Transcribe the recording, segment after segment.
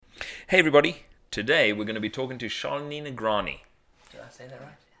Hey everybody, today we're going to be talking to Shalini Nagrani. Did I say that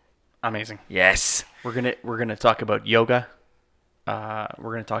right? Amazing. Yes. We're gonna talk about yoga. We're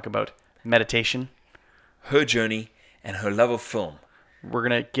gonna talk about meditation. Her journey and her love of film. We're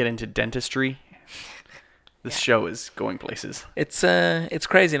gonna get into dentistry. This show is going places. It's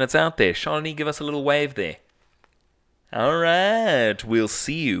crazy and it's out there. Shalini, give us a little wave there. All right, we'll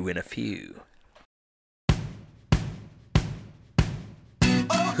see you in a few.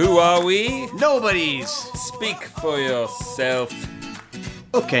 Who are we? Nobody's. Speak for yourself.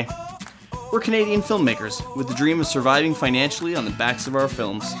 Okay. We're Canadian filmmakers with the dream of surviving financially on the backs of our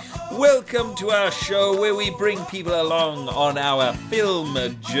films. Welcome to our show where we bring people along on our film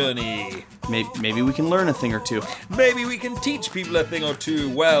journey. Maybe we can learn a thing or two. Maybe we can teach people a thing or two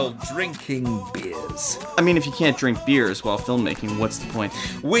while drinking beers. I mean, if you can't drink beers while filmmaking, what's the point?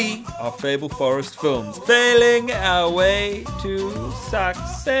 We are Fable Forest Films, failing our way to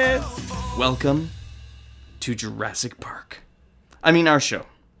success. Welcome to Jurassic Park. I mean, our show.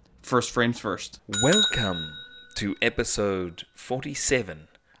 First Frames First. Welcome to episode 47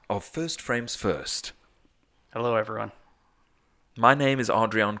 of First Frames First. Hello, everyone. My name is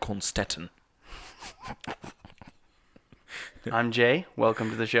Adrian Konstetten. I'm Jay. Welcome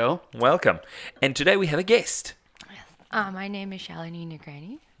to the show. Welcome. And today we have a guest. My name is Shalini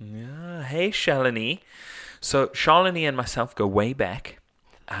Nagrani. Yeah, hey Shalini. So Shalini and myself go way back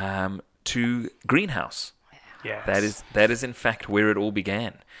to Greenhouse. Yes. That is in fact where it all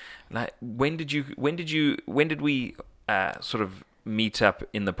began. Like, when did we sort of meet up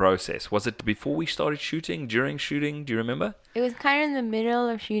in the process? Was it before we started shooting, during shooting? Do you remember? It was kind of in the middle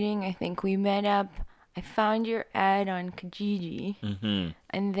of shooting. I think we met up. I found your ad on Kijiji,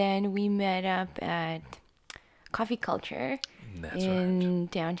 and then we met up at Coffee Culture That's in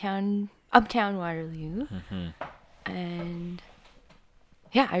uptown Waterloo, and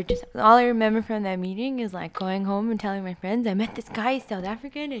yeah, all I remember from that meeting is like going home and telling my friends I met this guy, he's South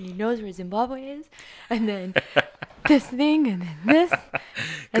African, and he knows where Zimbabwe is, and then this thing, and then this,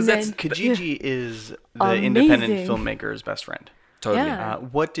 and then Kijiji is the Amazing. independent filmmaker's best friend. Totally. Yeah.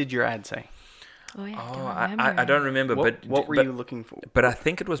 What did your ad say? Oh yeah, Oh, I don't I remember. don't remember. What were you looking for? But I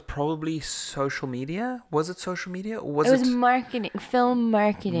think it was probably social media. Was it social media or was It was it marketing, film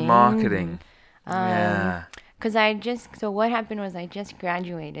marketing. marketing? Yeah. Because so what happened was I just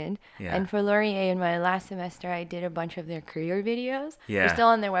graduated. Yeah. And for Laurier in my last semester, I did a bunch of their career videos. Yeah. They're still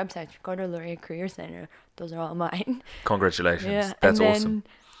on their website. Go to Laurier Career Center. Those are all mine. Congratulations. Yeah. That's and then, awesome.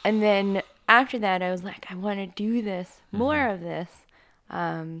 And then after that, I was like, I want to do this, more of this.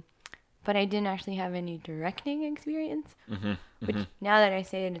 But I didn't actually have any directing experience. Which now that I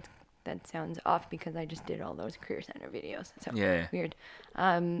say it, that sounds off because I just did all those Career Center videos. So Yeah. weird.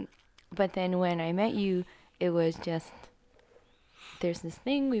 But then when I met you, it was just, there's this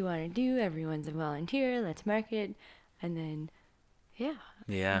thing we want to do. Everyone's a volunteer. Let's market. And then, yeah.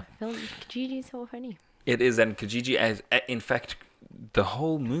 Yeah. Film Kijiji is so funny. It is, and Kijiji, in fact, the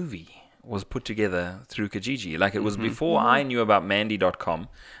whole movie was put together through Kijiji. Like, it was before I knew about Mandy.com.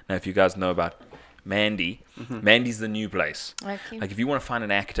 Now, if you guys know about Mandy, Mandy's the new place. Okay. Like, if you want to find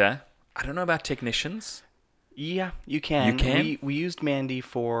an actor, I don't know about technicians. Yeah, you can. You can? We used Mandy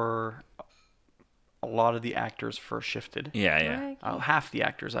for a lot of the actors first shifted. Yeah, yeah. Okay. Half the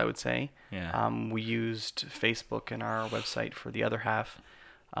actors, I would say. Yeah. We used Facebook and our website for the other half.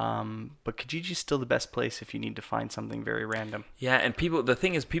 But Kijiji's still the best place if you need to find something very random. Yeah, and the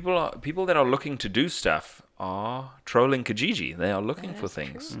thing is, people that are looking to do stuff are trolling Kijiji. They are looking for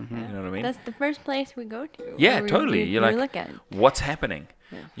things. You know what I mean? That's the first place we go to. Yeah, where we- totally. we- You're we like, look at. what's happening?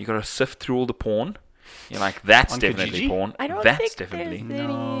 You got to sift through all the porn. You're like, that's On definitely Kijiji? porn. I don't That's think definitely there's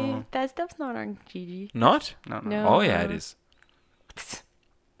any. No. That stuff's not on Kijiji. not. No. No. Oh yeah, it is.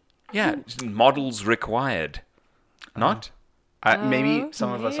 Yeah, models required. Not. Maybe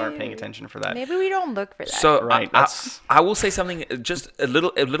some of us aren't paying attention for that. Maybe we don't look for that. So Right, I will say something, just a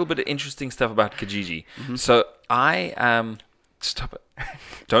little bit of interesting stuff about Kijiji. So I stop it.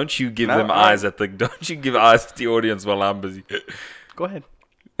 Don't you give No, them all right. eyes at the. Don't you give eyes to the audience while I'm busy. Go ahead.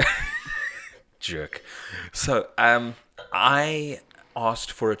 Jerk. So I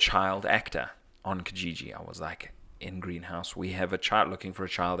asked for a child actor on Kijiji. I was like, in Greenhouse, we have a child looking for a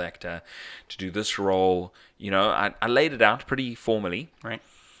child actor to do this role. You know, I laid it out pretty formally. Right.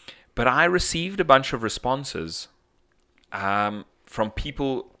 But I received a bunch of responses from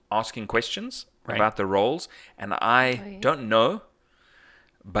people asking questions Right. about the roles, and I don't know,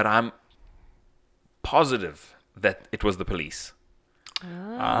 but I'm positive that it was the police who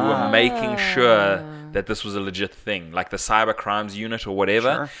were making sure that this was a legit thing, like the cyber crimes unit or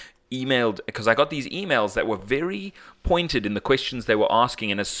whatever. Sure. emailed, because I got these emails that were very pointed in the questions they were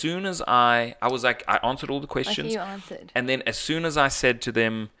asking, and as soon as I was like, I answered all the I see questions, you answered. and then as soon as I said to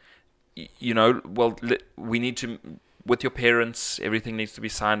them, well, we need to, with your parents, everything needs to be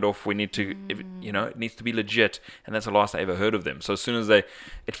signed off. We need to, it needs to be legit. And that's the last I ever heard of them. So as soon as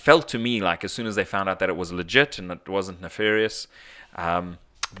it felt to me like as soon as they found out that it was legit and it wasn't nefarious, then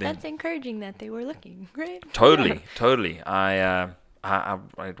That's encouraging that they were looking, right? totally.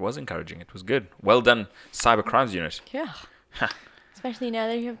 It was encouraging. It was good. Well done, Cyber Crimes Unit. Yeah. Especially now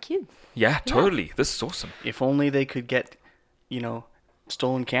that you have kids. Yeah, totally. This is awesome. If only they could get,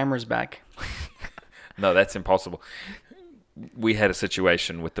 stolen cameras back. No, that's impossible. We had a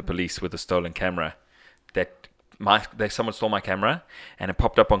situation with the police with a stolen camera that someone stole my camera and it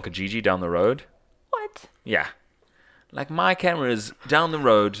popped up on Kijiji down the road. What? Yeah. Like, my camera is down the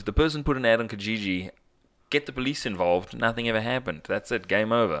road. The person put an ad on Kijiji. Get the police involved. Nothing ever happened. That's it.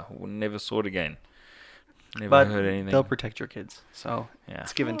 Game over. We never saw it again. Never But heard anything. they'll protect your kids. So Yeah.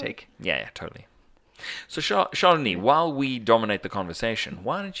 it's give and take. Yeah, totally. So, Shalini, while we dominate the conversation,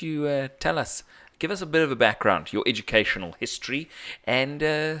 why don't you give us a bit of a background, your educational history, and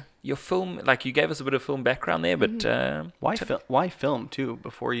your film. Like, you gave us a bit of film background there, but Why film too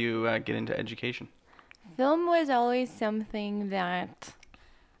before you get into education? Film was always something that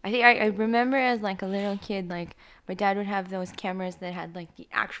I think I remember as like a little kid, like my dad would have those cameras that had like the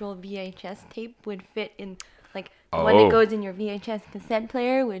actual VHS tape would fit in, like the one Oh. that goes in your VHS cassette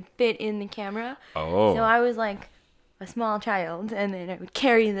player would fit in the camera. Oh. So I was like a small child, and then I would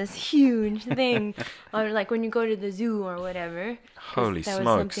carry this huge thing, or like when you go to the zoo or whatever. 'cause Holy that was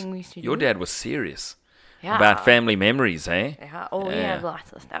smokes. something we used to Your do. dad was serious Yeah. about family memories, eh? Yeah. Oh, we Yeah. have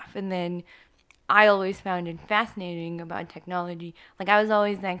lots of stuff. And then I always found it fascinating about technology. Like, I was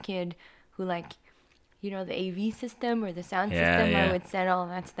always that kid who, like, the AV system or the sound Yeah, system, yeah. I would set all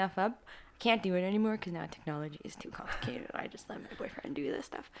that stuff up. I can't do it anymore because now technology is too complicated. I just let my boyfriend do this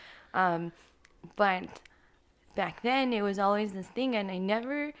stuff. But back then, it was always this thing, and it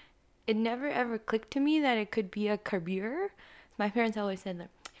never ever clicked to me that it could be a career. My parents always said, like,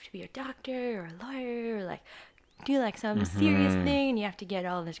 you have to be a doctor or a lawyer or, like, do like some serious thing, and you have to get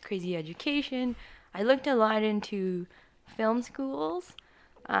all this crazy education. I looked a lot into film schools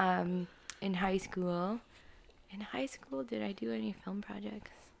in high school. In high school, did I do any film projects?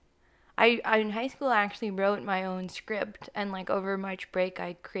 I in high school, I actually wrote my own script, and like over March break,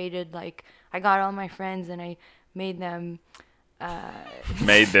 I created I got all my friends and I made them.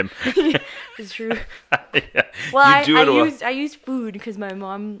 Made them. It's true. Yeah. Well, You do it all- I used food because my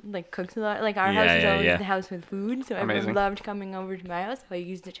mom like cooks a lot. Like, our house Yeah, is yeah, always yeah. the house with food, so everyone Amazing. loved coming over to my house. So I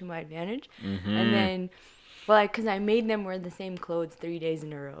used it to my advantage. Mm-hmm. And then, because I made them wear the same clothes 3 days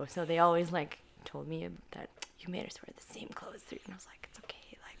in a row, so they always like told me that you made us wear the same clothes 3, and I was like, it's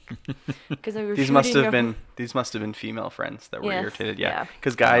okay, like, because we were These must shooting have a- been female friends that were Yes, irritated. yeah. Yeah,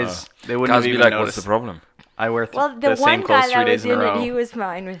 because guys, they wouldn't Guys have be even like, noticed. what's the problem? I wear Well, the the same one clothes guy 3 that days was in a in row. it, he was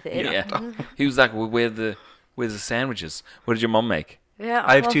fine with it. Yeah. He was like, well, where's the sandwiches? What did your mom make? Yeah.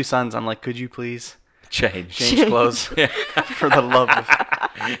 I have well, 2 sons. I'm like, could you please Change. change clothes for the love of?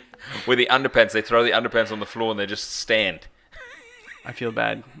 With the underpants, they throw the underpants on the floor and they just stand. I feel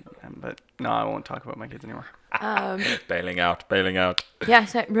bad, but no, I won't talk about my kids anymore. Bailing out. Yeah,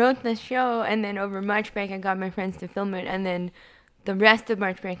 so I wrote the show, and then over March break, I got my friends to film it, and then the rest of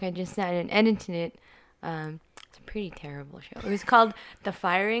March break, I just sat and edited it. It's a pretty terrible show. It was called The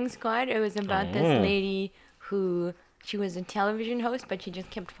Firing Squad. It was about this lady who, she was a television host, but she just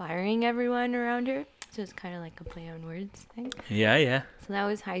kept firing everyone around her. So it's kind of like a play on words thing. Yeah. So that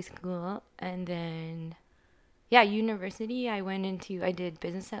was high school, and then, yeah, university. I did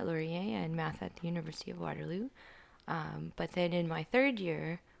business at Laurier and math at the University of Waterloo. But then in my third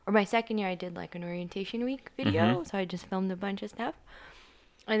year, or my second year, I did like an orientation week video. So I just filmed a bunch of stuff.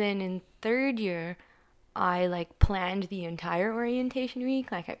 And then in third year, I like planned the entire orientation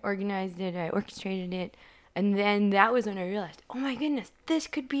week. Like, I organized it, I orchestrated it. And then that was when I realized, oh my goodness, this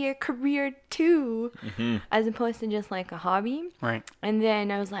could be a career too, as opposed to just like a hobby. Right. And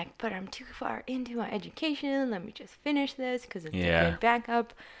then I was like, but I'm too far into my education. Let me just finish this because it's Yeah. a good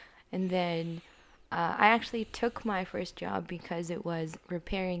backup. And then I actually took my first job because it was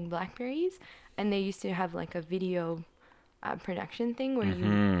repairing Blackberries. And they used to have like a video production thing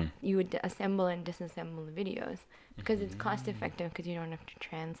where you would assemble and disassemble the videos. Because it's cost effective because you don't have to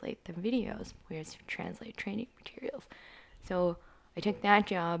translate the videos, whereas you translate training materials. So I took that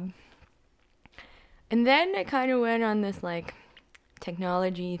job. And then I kind of went on this like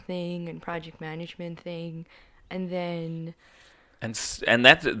technology thing and project management thing. And then And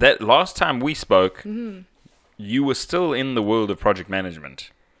that last time we spoke, you were still in the world of project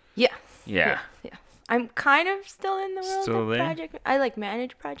management. yeah, Yeah. Yes. I'm kind of still in the world Still of there? project. I like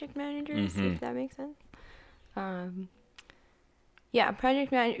manage project managers, Mhm. if that makes sense. Yeah,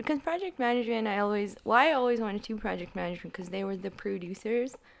 project management. Because project management, I always wanted to do project management because they were the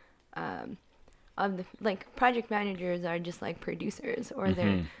producers. Of the like project managers are just like producers, or they're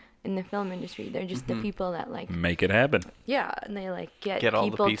Mhm. in the film industry. They're just the people that like Make it happen. yeah, and they like get Get all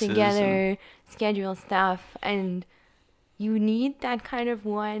the people pieces together, schedule stuff, and you need that kind of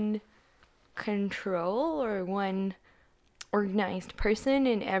one control or one organized person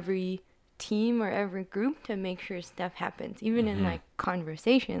in every team or every group to make sure stuff happens. Even in like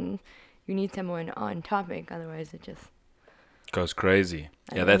conversations, you need someone on topic, otherwise it just Goes crazy.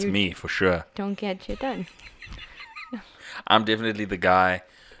 And Yeah, then that's you- me for sure. don't get shit done. I'm definitely the guy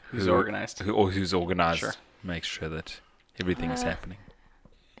Who's organized. who's organized. Sure. Makes sure that everything is happening.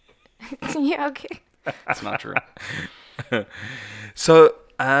 Yeah, okay. That's not true. So,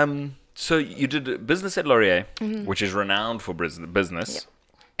 so you did business at Laurier, which is renowned for business, Yep.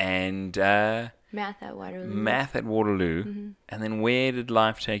 and Math at Waterloo. math at Waterloo. And then where did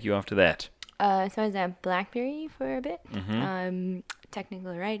life take you after that? So I was at BlackBerry for a bit. Mm-hmm.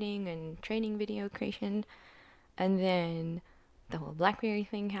 Technical writing and training video creation. And then the whole BlackBerry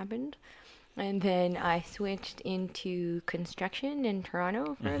thing happened. And then I switched into construction in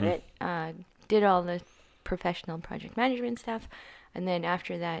Toronto for a bit. Did all the professional project management stuff. And then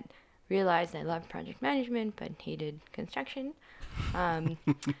after that, realized I loved project management but hated construction.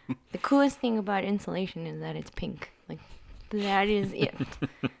 The coolest thing about insulation is that it's pink. Like, that is it.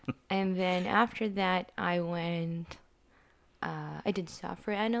 And then after that, I went. I did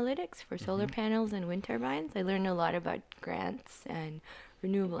software analytics for solar panels and wind turbines. I learned a lot about grants and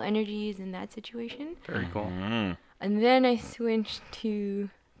renewable energies in that situation. Very cool. And then I switched to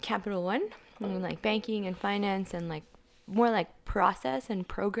Capital One, like banking and finance and like more like process and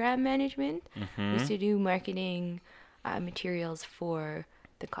program management. We used to do marketing materials for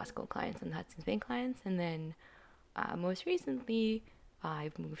the Costco clients and the Hudson's Bay clients. And then most recently,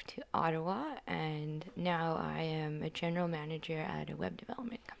 I've moved to Ottawa, and now I am a general manager at a web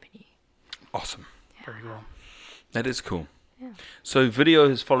development company. Awesome. Very cool. That is cool. Yeah. So video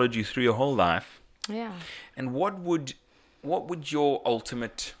has followed you through your whole life. Yeah. And what would your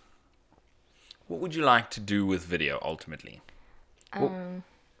ultimate, what would you like to do with video ultimately?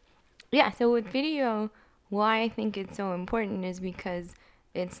 Yeah, so with video, why I think it's so important is because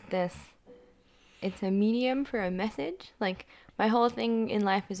it's a medium for a message. Like, my whole thing in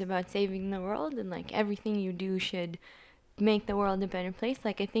life is about saving the world, and like everything you do should make the world a better place.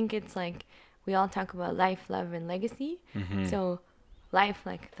 Like, I think it's like we all talk about life, love, and legacy. So life,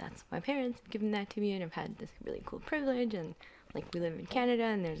 like, that's my parents have given that to me, and I've had this really cool privilege, and like we live in Canada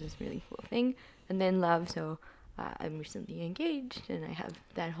and there's this really cool thing. And then love, so I'm recently engaged and I have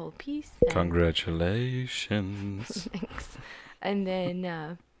that whole piece. And Congratulations. thanks. And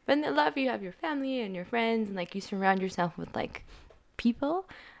then but in the love, you have your family and your friends, and like you surround yourself with like people.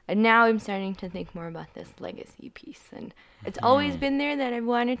 And now I'm starting to think more about this legacy piece. And it's always been there that I've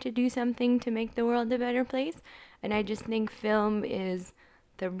wanted to do something to make the world a better place. And I just think film is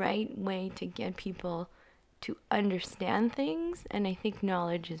the right way to get people to understand things. And I think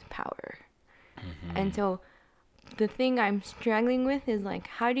knowledge is power. And so the thing I'm struggling with is like,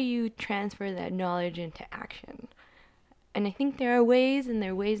 how do you transfer that knowledge into action? And I think there are ways, and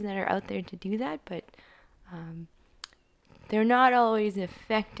there are ways that are out there to do that, but they're not always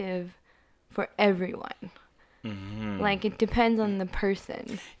effective for everyone. Like, it depends on the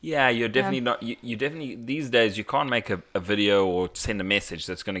person. Yeah, you're definitely not. You definitely these days you can't make a video or send a message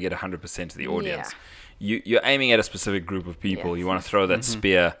that's going to get 100% to the audience. You're aiming at a specific group of people. Yes. You want to throw that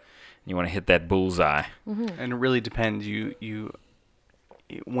spear, and you want to hit that bullseye. And it really depends. You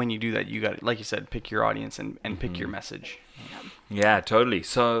when you do that, you got, like you said, pick your audience and pick your message. Yeah, totally.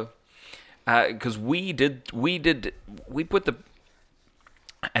 So, because we put the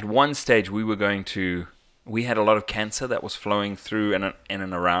at one stage we had a lot of cancer that was flowing through in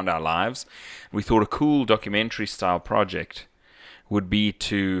and around our lives. We thought a cool documentary style project would be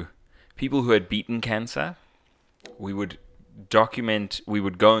to people who had beaten cancer. We would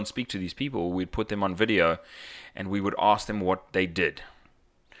go and speak to these people. We'd put them on video, and we would ask them what they did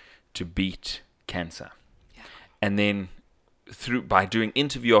to beat cancer. And then by doing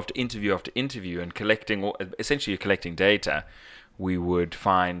interview after interview after interview and essentially collecting data, we would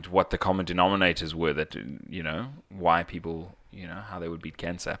find what the common denominators were that, why people, how they would beat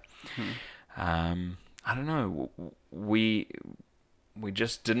cancer. I don't know. We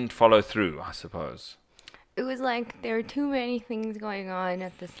just didn't follow through, I suppose. It was like there were too many things going on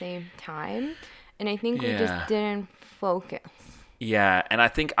at the same time, and I think we just didn't focus. Yeah, and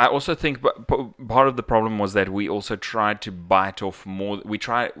I also think part of the problem was that we also tried to bite off more. We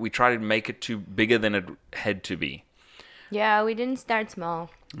tried to make it too bigger than it had to be. Yeah, we didn't start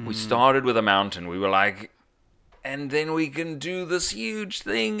small. We started with a mountain. We were like, and then we can do this huge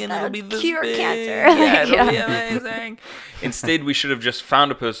thing, and it'll be this Cure big. cancer. Yeah, it'll be Yeah. amazing. Instead, we should have just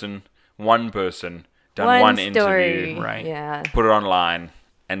found one person, done One one story. interview, Right. Yeah. put it online,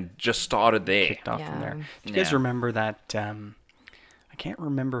 and just started there. Kicked off from there. Yeah. Do you guys Yeah. remember that? I can't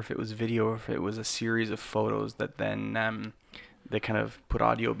remember if it was video or if it was a series of photos that then they kind of put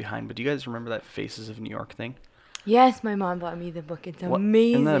audio behind. But do you guys remember that Faces of New York thing? Yes, my mom bought me the book. It's What-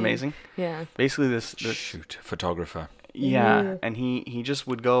 amazing. Isn't that amazing? Yeah. Basically, this Shoot, photographer. yeah, Mhm. and he just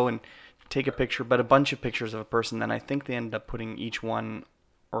would go and take a picture, but a bunch of pictures of a person. Then I think they ended up putting each one,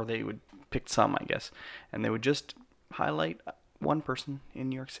 or they would pick some, I guess, and they would just highlight one person in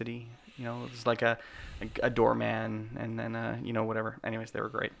New York City. You know, it was like a doorman, and then whatever. Anyways, they were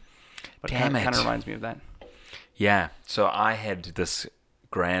great. But Damn kind it. of reminds me of that. Yeah, so I had this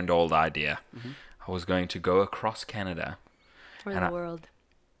grand old idea. Mm-hmm. I was going to go across Canada. For And the I- world.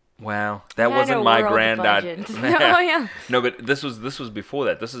 Well, that We had wasn't a my world grand budget. idea. Oh, yeah. No, but this was before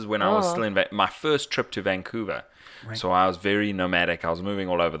that. This is when I was Oh. still in my first trip to Vancouver. Right. So I was very nomadic. I was moving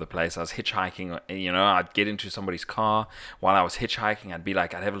all over the place. I was hitchhiking. You know, I'd get into somebody's car while I was hitchhiking.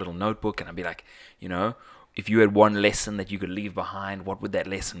 I'd have a little notebook, and I'd be like, you know, if you had one lesson that you could leave behind, what would that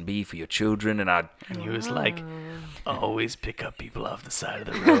lesson be for your children? And And he was like, always pick up people off the side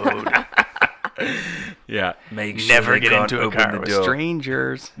of the road. yeah, make sure Never they get can't into a open car the with door.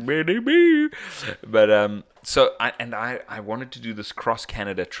 strangers. But so I wanted to do this cross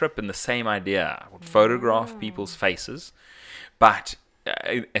Canada trip, and the same idea. I would photograph people's faces, but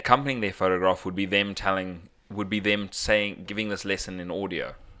accompanying their photograph would be them giving this lesson in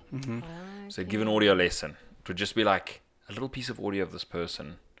audio. So give an audio lesson. It would just be like a little piece of audio of this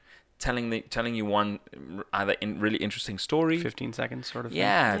person telling you one either really interesting story. 15 seconds sort of thing.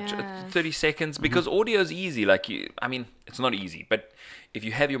 Yeah, Yeah. 30 seconds, because audio is easy. It's not easy, but if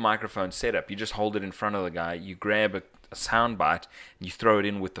you have your microphone set up, you just hold it in front of the guy, you grab a sound bite, and you throw it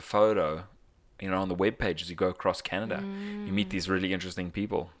in with the photo, on the web page as you go across Canada. You meet these really interesting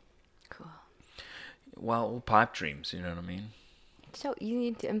people. Cool. Well, all pipe dreams, you know what I mean? It's so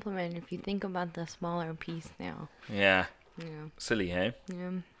easy to implement if you think about the smaller piece now. Yeah, Yeah. silly, hey?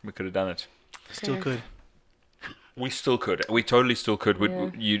 Yeah. We could have done it. Still Yeah. could. We still could. We totally still could. Yeah.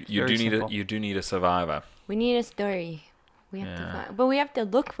 You Simple. do need a survivor. We need a story. We have to Yeah. find, but we have to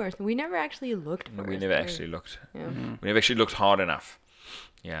look first. We never actually looked for We a never story. actually looked. Yeah. We never actually looked hard enough.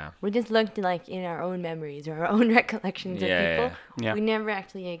 Yeah. We just looked like in our own memories or our own recollections Yeah, of people. yeah. We never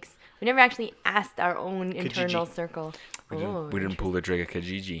actually asked our own internal circle. We didn't pull the trigger.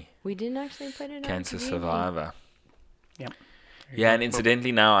 Kijiji, We didn't actually put it cancer on Kijiji. survivor. Yep. Yeah, and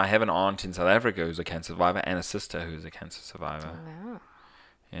incidentally, now I have an aunt in South Africa who's a cancer survivor and a sister who's a cancer survivor. Wow.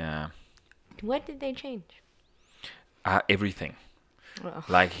 Yeah, What did they change? everything. Well,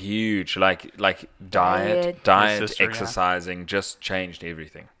 Like huge, like Diet. diet, My sister, yeah. exercising, just changed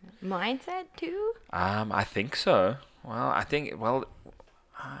everything. mindset too? I think so.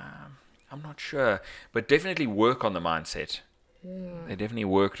 I'm not sure, but definitely work on the mindset. They definitely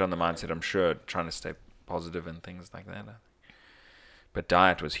worked on the mindset, I'm sure, trying to stay positive and things like that. But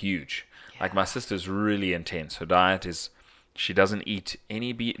diet was huge. Like my sister's really intense. Her diet is, she doesn't eat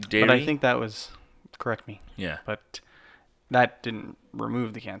any dairy. But I think that was, correct me, yeah. but that didn't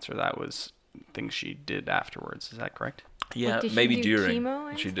remove the cancer. That was things she did afterwards. Is that correct? Yeah, did she maybe do during. chemo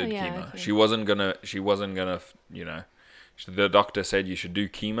and She stuff? did Yeah, chemo. okay. She wasn't gonna, the doctor said you should do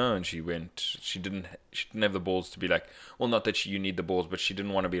chemo, and she didn't have the balls to be like, well, not that you need the balls, but she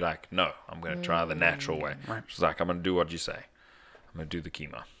didn't want to be like, no, I'm going to try the natural way. Right. She's like, I'm going to do what you say. I'm going to do the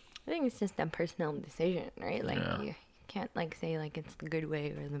chemo. I think it's just a personal decision, right? Like Yeah. you can't like say like it's the good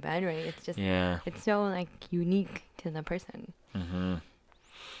way or the bad way. It's just Yeah. it's so like unique to the person. Mm-hmm.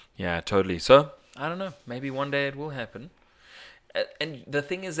 Yeah, totally. So, I don't know. Maybe one day it will happen. And the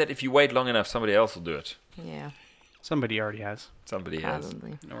thing is that if you wait long enough, somebody else will do it. Yeah, Somebody already has. Somebody has.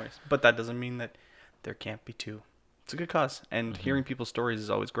 probably. No worries. But that doesn't mean that there can't be two. It's a good cause. And hearing people's stories is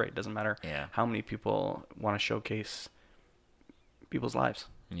always great. Doesn't matter Yeah. how many people want to showcase people's lives.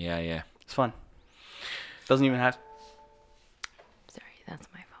 Yeah, yeah. It's fun. Doesn't even have. Sorry, that's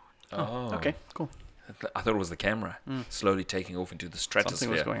my phone. Oh, Okay, cool. I thought it was the camera slowly taking off into the stratosphere.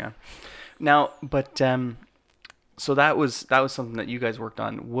 Something was going on. Now, but so that was something that you guys worked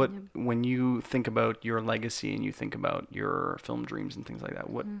on. What when you think about your legacy and you think about your film dreams and things like that,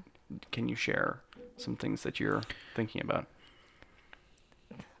 what can you share some things that you're thinking about?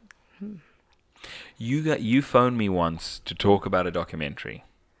 You phoned me once to talk about a documentary.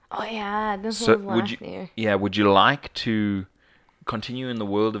 Oh yeah, this So was would last you? year. Yeah. Would you like to continue in the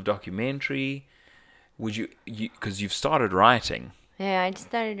world of documentary? Would you? Because you've started writing. Yeah, I just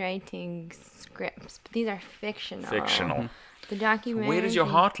started writing scripts, but these are fictional. Fictional. The documentary. Where does your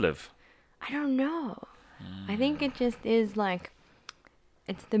heart live? I don't know. I think it just is like,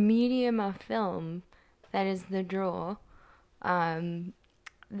 it's the medium of film that is the draw.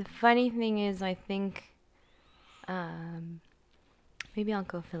 The funny thing is, I think, maybe I'll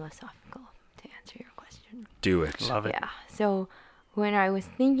go philosophical to answer your question. Do it. Love it. Yeah. So when I was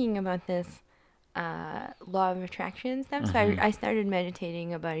thinking about this law of attraction stuff, so I started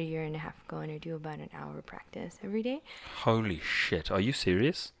meditating about a year and a half ago, and I do about an hour practice every day. Holy shit! Are you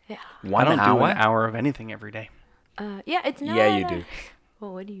serious? Yeah. One I don't hour? do an hour of anything every day. Yeah, it's not. Yeah, you do.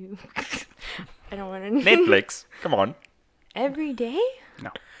 Well, what do you? I don't want to. Netflix. Come on. Every day? No.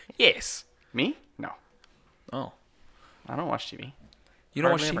 Yes. Me? No. Oh. I don't watch TV. You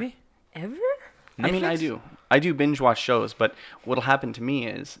don't watch Hardly TV? Ever? I mean, I Netflix? do. I do binge watch shows, but what'll happen to me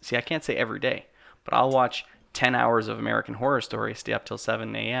is, see, I can't say every day, but I'll watch 10 hours of American Horror Story, stay up till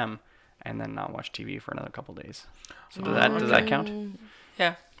 7 a.m., and then not watch TV for another couple days. So does that count?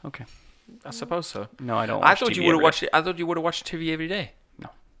 Yeah, Okay. I suppose so. No, I don't. I Watch thought TV you would have every watched day. it. I thought you would have watched TV every day. No.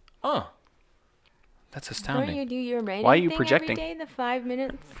 Oh, that's Don't astounding. you do your writing Why are you thing projecting? every day, the 5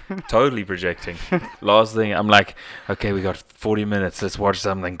 minutes? Totally projecting. Last thing, I'm like, okay, we got 40 minutes. Let's watch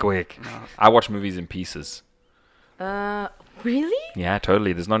something quick. I watch movies in pieces. Really? Yeah,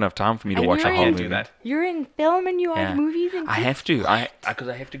 totally. There's not enough time for me to And watch a you're whole in- movie. do that. You're in film and you watch Yeah. movies and I have to. Because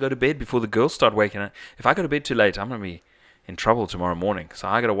I have to go to bed before the girls start waking up. If I go to bed too late, I'm gonna be in trouble tomorrow morning. So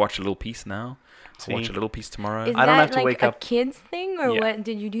I gotta watch a little piece now. I'll watch See? a little piece tomorrow. Is I don't that have to like wake a up- kids thing, or Yeah. what?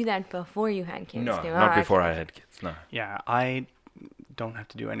 Did you do that before you had kids? No, too? not Ah, before okay. I had kids. No. Yeah, I don't have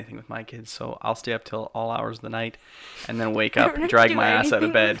to do anything with my kids, so I'll stay up till all hours of the night, and then wake I up, don't have to drag do my ass out of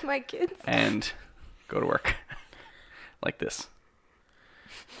anything bed, with my kids. and go to work. Like this.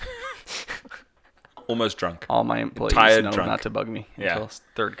 Almost drunk. All my employees Tired know drunk. not to bug me Yeah. until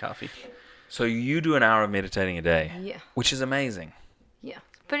third coffee. So you do an hour of meditating a day, Yeah, which is amazing. yeah.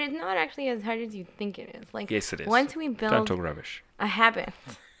 But it's not actually as hard as you think it is. Like, Yes, it is. once we Don't build talk rubbish. a habit,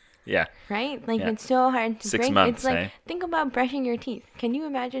 Yeah. right? Like, Yeah. it's so hard to 6 break. months, It's like, eh? think about brushing your teeth. Can you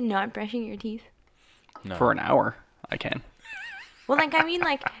imagine not brushing your teeth? No. For an hour, I can. Well, like, I mean,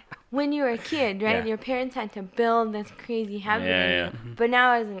 like, when you were a kid, right? Yeah. Your parents had to build this crazy habit Yeah, in yeah. you. But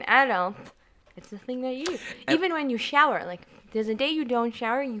now, as an adult, it's the thing that you do. Even when you shower, like, there's a day you don't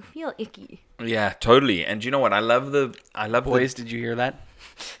shower, you feel icky. Yeah, totally. And you know what? I love Boys, did you hear that?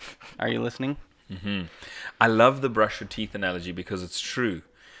 Are you listening? I love the brush your teeth analogy because it's true.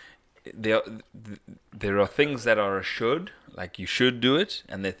 There are things that are a should, like you should do it,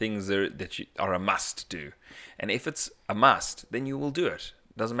 and there are things that you are a must do. And if it's a must, then you will do it.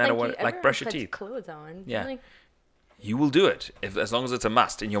 Doesn't matter what, like brush your puts teeth. clothes on. Yeah. Like, You will do it as long as it's a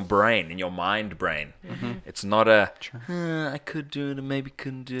must in your brain, in your mind brain. It's not a I could do it and maybe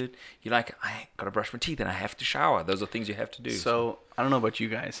couldn't do it. You're like, I gotta brush my teeth and I have to shower. Those are things you have to do. So, I don't know about you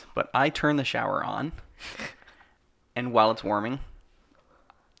guys, but I turn the shower on, and while it's warming,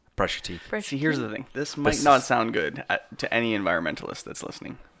 brush your teeth. brush see, your here's teeth. the thing. This might This not is- sound good to any environmentalist that's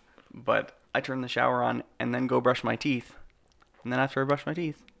listening, but I turn the shower on and then go brush my teeth, and then after I brush my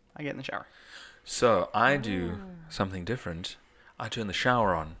teeth, I get in the shower. So I do something different. I turn the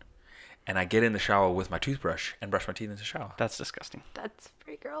shower on, and I get in the shower with my toothbrush and brush my teeth in the shower. That's disgusting. That's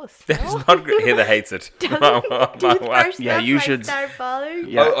pretty gross. That no? is not great. Heather hates it. My wife. Toothbrush Yeah, stuff you might should- start bothering.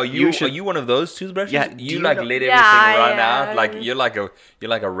 Yeah, Oh, are you should- are you one of those toothbrushes? Yeah, do you you like know- let everything Yeah, run yeah. out. Like you're like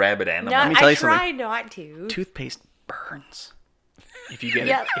a rabid animal. No, me tell I you something. try not to. Toothpaste burns. If you get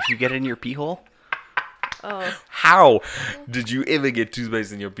Yeah. if you get it in your pee hole, Oh, How did you ever get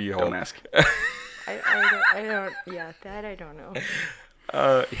toothpaste in your pee hole? don't ask. I don't. Yeah, that I don't know.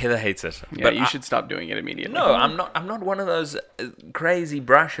 Heather hates it. Yeah, but you I- should stop doing it immediately. No, I'm not. I'm not one of those crazy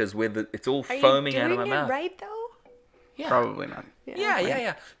brushes where it's all Are foaming you out doing of my it mouth. right though? Yeah. Probably not.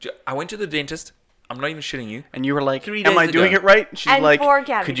 Yeah. I went to the dentist. I'm not even shitting you. And you were like, 3 "Am I days doing ago. it right?" She's And like, 4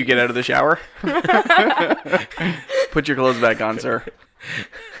 "Could you get out of the shower? Put your clothes back on, sir."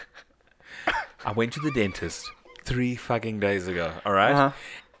 I went to the dentist 3 fucking days ago. All right, Uh-huh.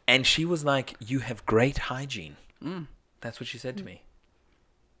 and she was like, "You have great hygiene." That's what she said to me.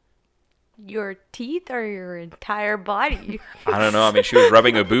 Your teeth or your entire body? I don't know. I mean, she was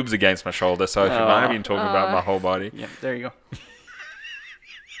rubbing her boobs against my shoulder, so she might have Oh. been talking about my whole body. Yeah, there you go.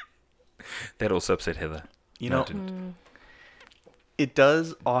 That also upset Heather. You No, know, it didn't. it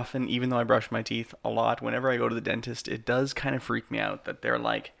does often, even though I brush my teeth a lot, whenever I go to the dentist, it does kind of freak me out that they're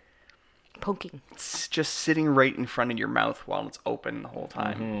like, poking. It's just sitting right in front of your mouth while it's open the whole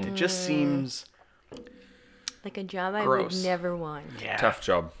time. It just seems Like a job I Gross. would never want. Tough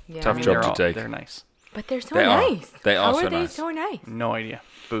job. Yeah. Tough I mean, job to take. They're nice. But they're so They are. nice. They are How so are they nice. so nice? No idea.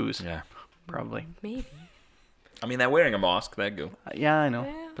 Booze, Yeah. probably. Maybe. I mean, they're wearing a mask. They're good. Yeah, I know.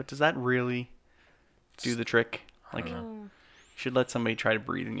 Yeah. But does that really do the trick? Like, you Oh. should let somebody try to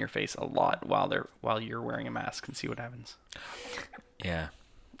breathe in your face a lot while you're wearing a mask and see what happens. Yeah.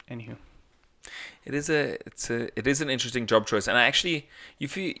 Anywho, It is an interesting job choice, and I actually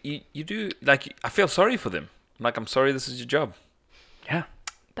you do like I feel sorry for them. Like I'm sorry this is your job. yeah.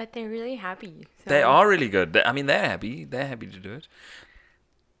 But they're really happy. So. They are really good. I mean, they're happy. They're happy to do it.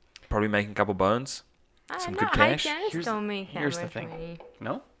 Probably making a couple bones. Some good cash. Hygienists don't make that here's the much thing. money.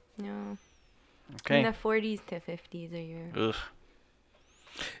 No. No. In Okay. the 40s to 50s a year. Ugh.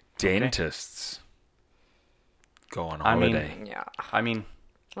 Dentists go on I mean- holiday. Yeah. I mean,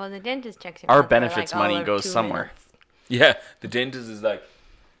 Well, the dentist checks your Our mouth for, benefits like, all money of goes 2 somewhere. minutes. Yeah, the dentist is like,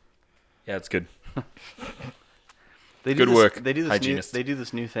 yeah, it's good. they do Good this, work, They do this. hygienist. They do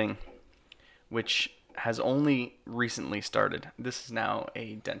this new thing, which has only recently started. This is now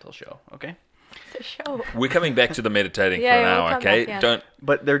a dental show. Okay. It's a show. We're coming back to the meditating Yeah, for an we'll hour, come okay? back, yeah. Don't.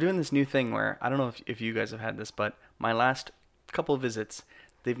 But they're doing this new thing where I don't know if you guys have had this, but my last couple of visits,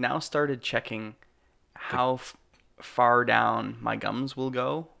 they've now started checking how far down my gums will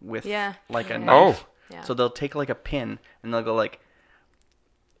go with Yeah. like a Yeah. knife. Yeah. So they'll take like a pin and they'll go like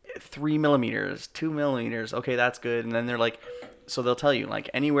 3 millimeters, 2 millimeters. Okay, that's good. And then they're like, so they'll tell you like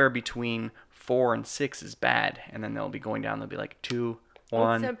anywhere between 4 and 6 is bad, and then they'll be going down. They'll be like 2,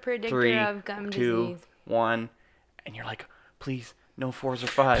 1, a predictor 3, of gum 2, disease. 1, and you're like, please, no 4s or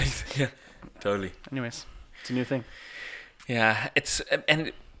 5s. Yeah, totally. Anyways, it's a new thing. Yeah, it's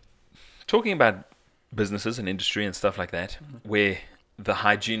and talking about businesses and industry and stuff like that, where the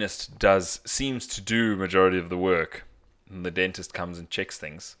hygienist seems to do majority of the work, and the dentist comes and checks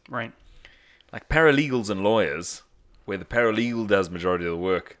things. Right. Like paralegals and lawyers, where the paralegal does majority of the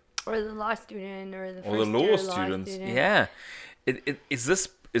work, Or the law student, or the or the first law year students. student. Yeah, is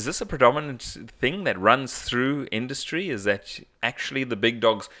this a predominant thing that runs through industry? Is that actually the big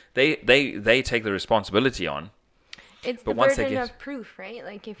dogs they take the responsibility on? It's But the once they burden get- of proof, right?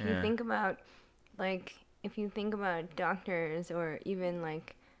 Like if you Yeah. think about, doctors or even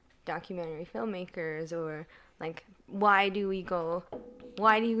like documentary filmmakers, or like why do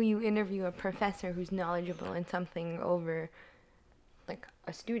you interview a professor who's knowledgeable in something over like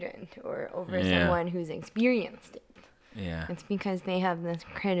a student or over Yeah. someone who's experienced it? Yeah, It's because they have this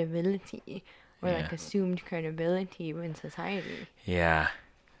credibility or like Yeah. assumed credibility in society. yeah.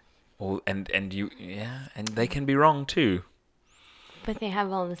 Well, and they can be wrong too. But they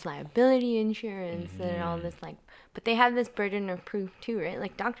have all this liability insurance and all this but they have this burden of proof too, right?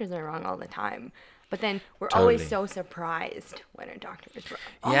 Like doctors are wrong all the time. But then we're always Totally. so surprised when a doctor is wrong.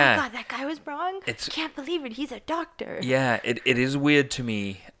 Oh Yeah. my god, that guy was wrong? It's- Can't believe it. He's a doctor. Yeah, it is weird to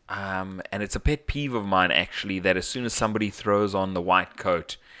me, and it's a pet peeve of mine actually that as soon as somebody throws on the white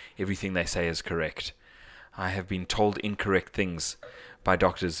coat, everything they say is correct. I have been told incorrect things by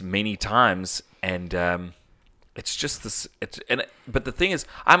doctors many times, and it's just this. But the thing is,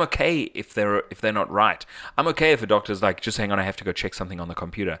 I'm okay if they're not right. I'm okay if a doctor's like, just hang on, I have to go check something on the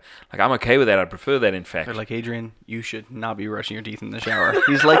computer. Like I'm okay with that. I prefer that, in fact. They're like, Adrian, you should not be brushing your teeth in the shower.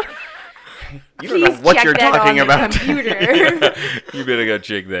 He's like, you don't Please know what check you're that talking on the about. computer. You better go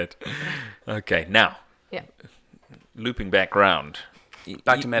check that. Okay, now. Yeah. Looping back round.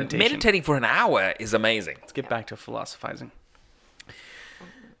 Back to meditation. Meditating for an hour is amazing. Let's get back to philosophizing.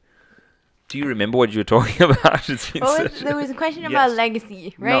 Do you remember what you were talking about? It's been There was a question about Yes.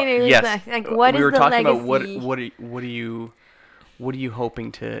 legacy, right? No, It was yes. like what we is were the talking legacy? about what are you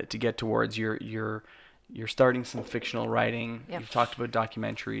hoping to get towards? You're starting some fictional writing. Yep. You've talked about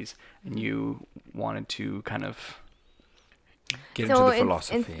documentaries, and you wanted to kind of get into the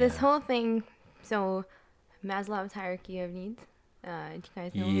philosophy. It's this whole thing. So Maslow's hierarchy of needs. Do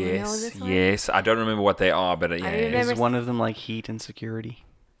you guys know this one? Yes. I don't remember what they are, but yeah. remember is one of them like heat and security.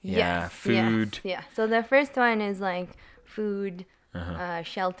 Yeah, food. Yeah. So the first one is like food,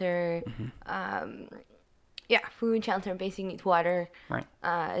 shelter. Food, shelter, basic needs, water. Right.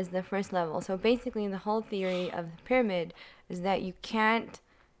 Is the first level. So basically, the whole theory of the pyramid is that you can't.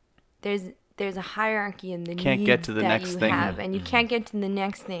 There's a hierarchy in the Can't needs get to the that next you thing. have, and you can't get to the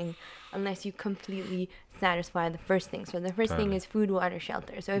next thing unless you completely satisfy the first thing. So the first thing Totally. is food, water,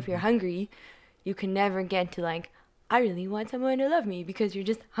 shelter. So if you're hungry, you can never get to like, I really want someone to love me, because you're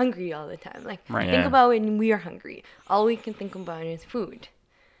just hungry all the time. Like Right. think Yeah. about when we are hungry. All we can think about is food.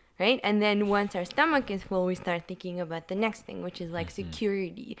 right? And then once our stomach is full, we start thinking about the next thing, which is like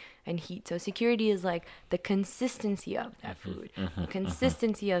security and heat. So security is like the consistency of that food, the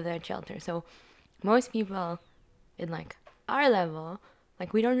consistency of that shelter. So most people in like our level,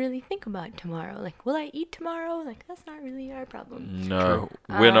 like we don't really think about tomorrow. Like, will I eat tomorrow? Like, that's not really our problem. No,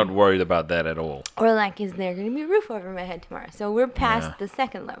 we're not worried about that at all. Or like, is there going to be a roof over my head tomorrow? So we're past the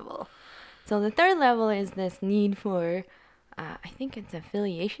second level. So the third level is this need for, I think it's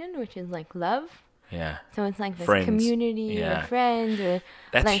affiliation, which is like love. Yeah. So it's like this Friends. community or friends. Or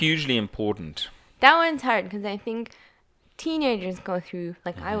That's like, hugely important. That one's hard because I think teenagers go through,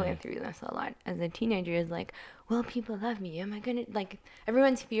 like I went through this a lot as a teenager, is like, will people love me? Am I going to, like,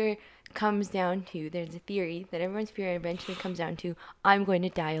 everyone's fear comes down to, there's a theory that everyone's fear eventually comes down to, I'm going to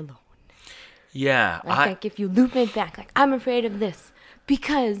die alone. Yeah. Like if you loop it back, like, I'm afraid of this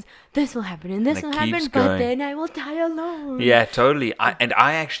because this will happen and this And will it happen, keeps but going. then I will die alone. Yeah, totally. I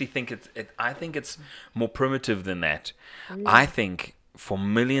actually think I think it's more primitive than that. I think for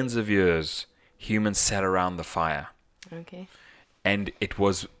millions of years, humans sat around the fire, Okay. and it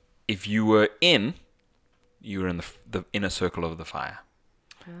was, if you were in the inner circle of the fire,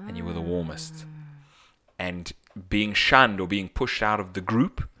 and you were the warmest. And being shunned or being pushed out of the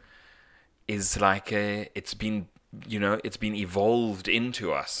group is like it's been evolved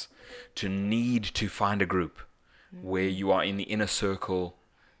into us to need to find a group where you are in the inner circle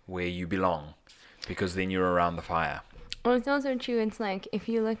where you belong, because then you're around the fire. Well, it's also true. It's like if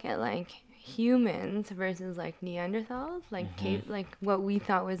you look at like humans versus like Neanderthals, like like what we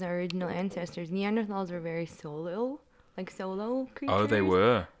thought was our original ancestors. Neanderthals were very solo creatures. Oh, they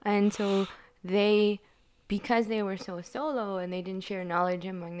were. And so because they were so solo and they didn't share knowledge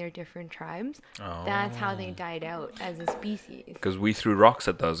among their different tribes, that's how they died out as a species. Because we threw rocks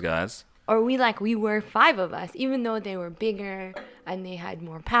at those guys. Or we were 5 of us, even though they were bigger and they had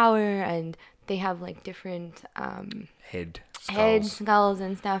more power and they have like different heads, skulls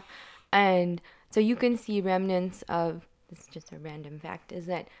and stuff. And so you can see remnants of, this is just a random fact, is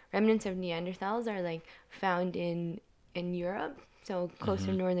that remnants of Neanderthals are like found in Europe, so close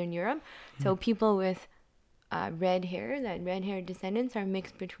to northern Europe. So people with red hair, that red hair descendants are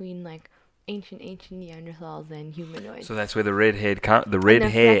mixed between like ancient Neanderthals and humanoids. So that's where the red hair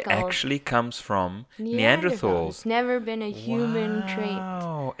hair freckles. actually comes from It's Neanderthals. never been a human trait.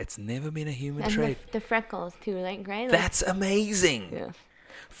 Wow, it's never been a human And trait. the freckles too, like, right? Like, That's amazing. yeah.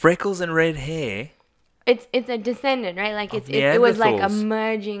 Freckles and red hair. It's a descendant, right? Like Of it was like a Neanderthals.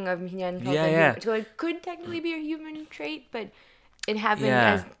 merging of Neanderthals. Yeah, and yeah. humans. So it could technically be a human trait, but it happened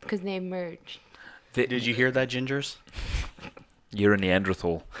Yeah. because they merged. Did you hear that, Gingers? You're a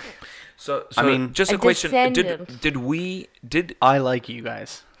Neanderthal. So I mean, just a a question. descendant. Did I like you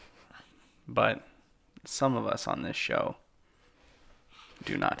guys, but some of us on this show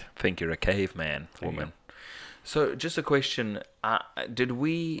do not. think you're a caveman, woman? So just a question. Did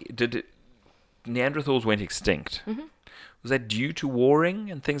Neanderthals went extinct? Mm-hmm. Was that due to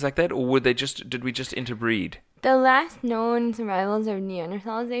warring and things like that, or did we just interbreed? The last known survivals of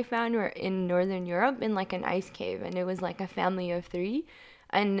Neanderthals they found were in northern Europe in like an ice cave, and it was like a family of 3,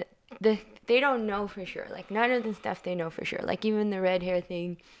 and they don't know for sure. Like none of the stuff they know for sure. Like even the red hair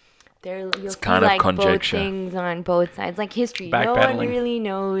thing, you'll see kind of like both conjecture. things on both sides. Like history, no one Backpedaling. really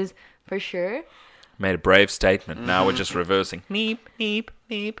knows for sure. Made a brave statement. Now we're just reversing. Neep, neep,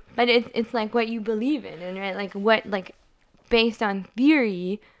 neep. But it's like what you believe in, and right, like what, like based on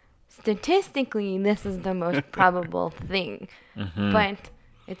theory, statistically, this is the most probable thing. But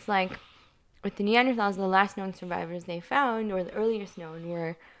it's like with the Neanderthals, the last known survivors they found, or the earliest known,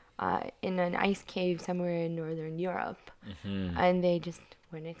 were in an ice cave somewhere in northern Europe, and they just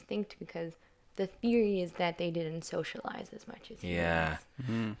went extinct because the theory is that they didn't socialize as much as Yeah,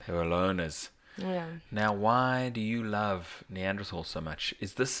 humans. they were loners. Yeah. Now, why do you love Neanderthals so much?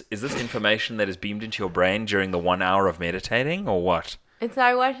 Is this information that is beamed into your brain during the 1 hour of meditating, or what?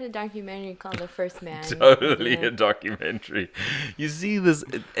 I watched a documentary called The First Man. Totally Yeah. a documentary. You see this,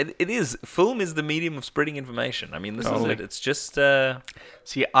 it is, film is the medium of spreading information. I mean, this is Totally. it. It's just,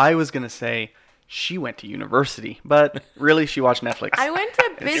 See, I was gonna say she went to university, but really she watched Netflix. I went to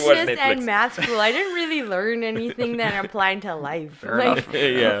She watched business Netflix. and math school. I didn't really learn anything that applied to life. Fair enough.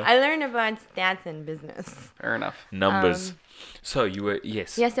 yeah, I learned about stats and business. Fair enough. numbers. So you were,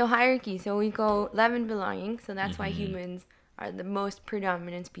 yes. Yeah, so hierarchy. So we go love and belonging. So that's why humans are the most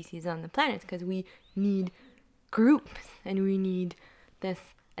predominant species on the planet, because we need groups and we need this.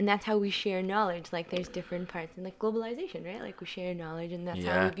 And that's how we share knowledge. Like there's different parts in like globalization, right? Like we share knowledge, and that's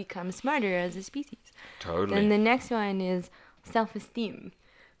how Yeah. we become smarter as a species. Totally. Then the next one is self-esteem.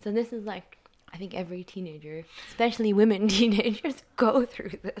 So this is like I think every teenager, especially women teenagers, go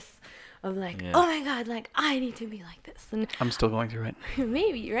through this of like, Yeah. oh my God, like I need to be like this, and I'm still going through it.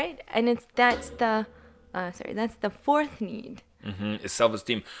 maybe, right? And that's the fourth need. It's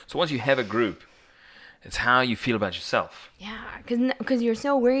self-esteem. So once you have a group, it's how you feel about yourself. Yeah, because you're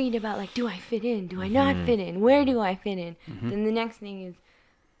so worried about like, do I fit in? Do I not fit in? Where do I fit in? Then the next thing is,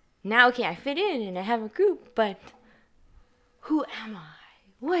 now okay, I fit in and I have a group, but who am I?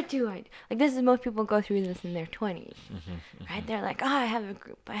 What do I do? Like this is most people go through this in their 20s, right? They're like, oh, I have a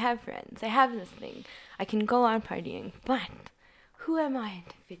group, I have friends, I have this thing, I can go on partying, but who am I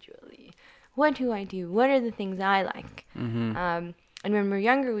individually? What do I do? What are the things I like? And when we're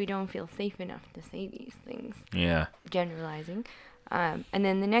younger, we don't feel safe enough to say these things, Yeah. generalizing. And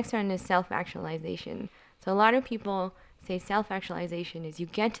then the next one is self-actualization. So a lot of people say self-actualization is you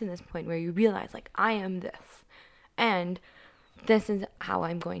get to this point where you realize, like, I am this. And this is how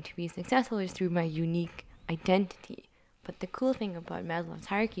I'm going to be successful, is through my unique identity. But the cool thing about Maslow's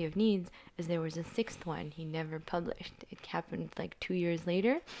hierarchy of needs is there was a sixth one he never published. It happened like 2 years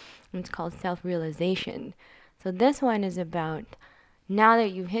later, and it's called self-realization. So this one is about, now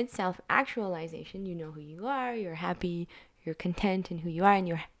that you've hit self-actualization, you know who you are, you're happy, you're content in who you are, and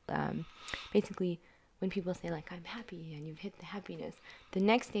you're basically, when people say like, I'm happy, and you've hit the happiness, the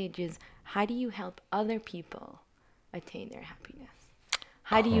next stage is, how do you help other people attain their happiness?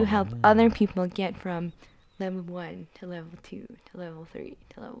 How do you help other people get from level 1 to level 2 to level 3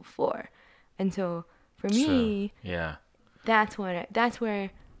 to level 4? And so for me, Yeah. that's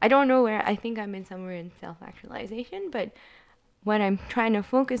where I don't know where, I think I'm in somewhere in self-actualization, but what I'm trying to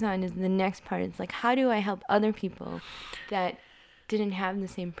focus on is the next part. It's like, how do I help other people that didn't have the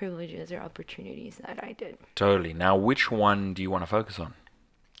same privileges or opportunities that I did? Totally. Now, which one do you want to focus on?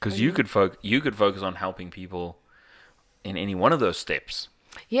 Because you could focus on helping people in any one of those steps.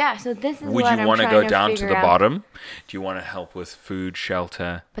 Yeah, so this is Would what you I'm want to trying go down to figure the out. bottom? Do you want to help with food,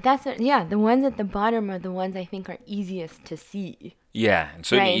 shelter? But that's the ones at the bottom are the ones I think are easiest to see. Yeah, and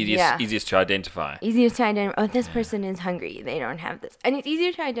certainly Right, yeah. easiest to identify. Easiest to identify, oh, this person is hungry, they don't have this. And it's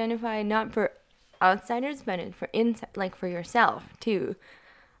easier to identify not for outsiders, but for like for yourself too.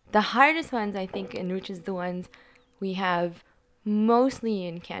 The hardest ones, I think, and which is the ones we have mostly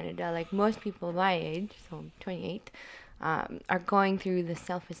in Canada, like most people my age, so I'm 28, are going through the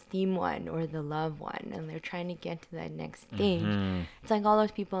self-esteem one or the love one, and they're trying to get to that next stage. It's like all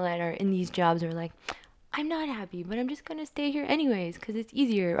those people that are in these jobs are like, I'm not happy, but I'm just going to stay here anyways because it's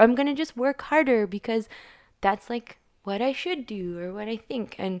easier. I'm going to just work harder because that's like what I should do or what I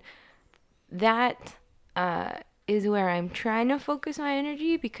think. And that is where I'm trying to focus my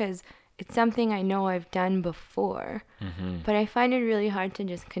energy because it's something I know I've done before. But I find it really hard to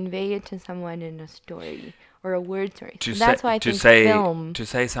just convey it to someone in a story or a word story. So that's why I think film. To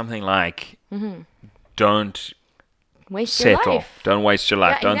say something like, don't Waste your settle. life. Don't waste your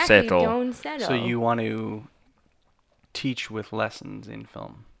life. Yeah, Don't exactly. settle. Don't settle. So you want to teach with lessons in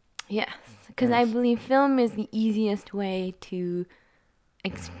film. Yes, because I Yes. believe film is the easiest way to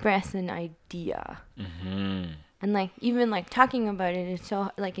express an idea. And like even like talking about it is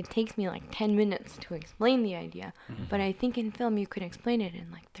so like it takes me like 10 minutes to explain the idea, but I think in film you could explain it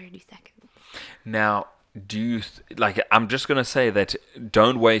in like 30 seconds. Now, do you like? I'm just gonna say that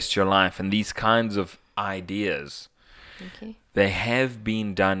don't waste your life, and these kinds of ideas, Okay. they have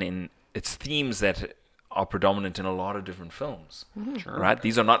been done in. It's themes that are predominant in a lot of different films, right?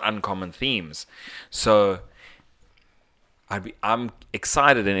 These are not uncommon themes, so I'm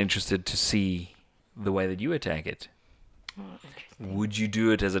excited and interested to see the way that you attack it. Oh, interesting. Would you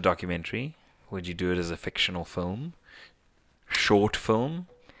do it as a documentary? Would you do it as a fictional film? Short film?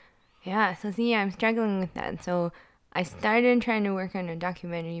 Yeah, so see, I'm struggling with that. So I started trying to work on a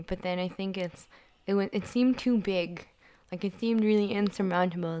documentary, but then I think it seemed too big. Like it seemed really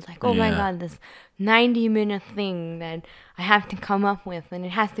insurmountable. It's like, oh my Yeah. God, this 90-minute thing that I have to come up with, and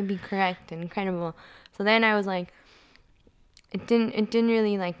it has to be correct and credible. So then I was like, it didn't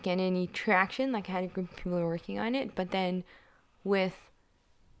really like get any traction. Like I had a group of people who were working on it, but then with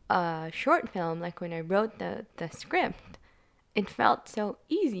a short film, like when I wrote the script, it felt so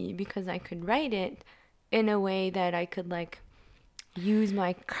easy because I could write it in a way that I could like use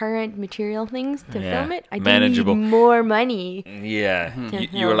my current material things to Yeah, film it. I manageable. didn't need more money. Yeah. To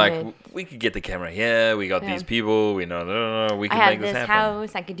You were film like, it. we could get the camera here. We got Yeah. these people. We know, we I can have make this this happen.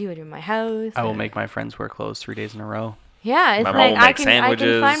 house. I could do it in my house. I will make my friends wear clothes 3 days in a row. Yeah, it's My mom like will I make can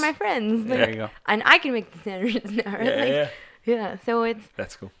sandwiches. find my friends. There like, you go. And I can make the sandwiches now. Right? Yeah, Like, yeah. yeah. So it's.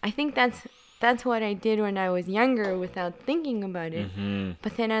 That's cool. I think that's what I did when I was younger without thinking about it. Mm-hmm.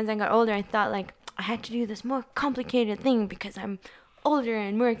 But then as I got older, I thought like I had to do this more complicated thing because I'm older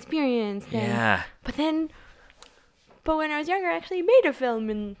and more experienced. And, Yeah. But when I was younger, I actually made a film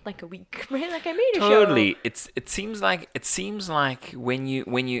in like a week, right? Like I made a show. Totally. It seems like when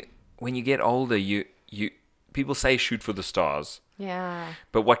you get older, you people say shoot for the stars. Yeah.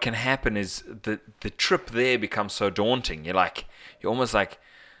 But what can happen is the trip there becomes so daunting. You're almost like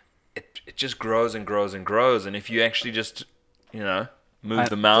it just grows and grows and grows. And if you actually just, move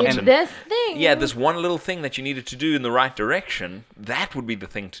the mountain. Did this thing. Yeah, this one little thing that you needed to do in the right direction, that would be the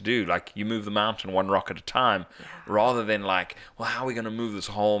thing to do. Like, you move the mountain one rock at a time, rather than like, well, how are we going to move this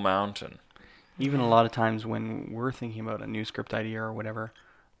whole mountain? Even a lot of times when we're thinking about a new script idea or whatever,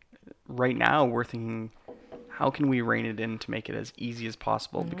 right now we're thinking, how can we rein it in to make it as easy as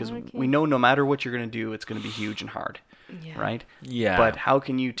possible? Because we know no matter what you're going to do, it's going to be huge and hard, right? Yeah. But how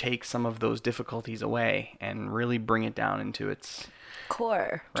can you take some of those difficulties away and really bring it down into its...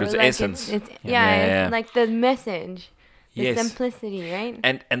 core. To its Or, like, essence. It's Yeah. It's like the message. The Yes. simplicity, right?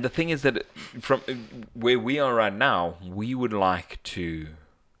 And the thing is that from where we are right now, we would like to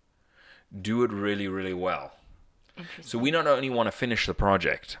do it really, really well. So we not only want to finish the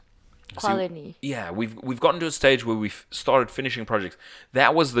project. Quality. We've gotten to a stage where we've started finishing projects.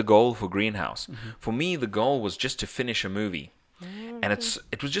 That was the goal for Greenhouse. For me, the goal was just to finish a movie. And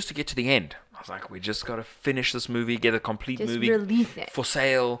it was just to get to the end. I was like, we just got to finish this movie, get a complete Just movie release it. for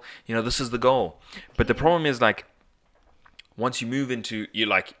sale. This is the goal. But the problem is, like, once you move into,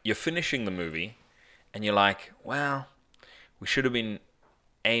 you're finishing the movie, and you're like, well, we should have been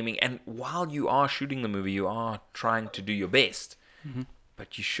aiming. And while you are shooting the movie, you are trying to do your best.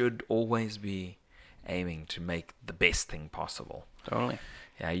 But you should always be aiming to make the best thing possible. Totally.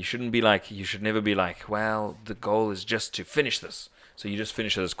 Yeah, you should never be like, well, the goal is just to finish this. So you just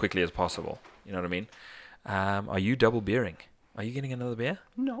finish it as quickly as possible. You know what I mean? Are you double beering? Are you getting another beer?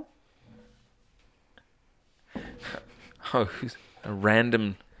 No. Oh, who's a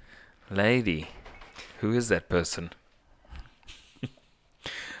random lady? Who is that person?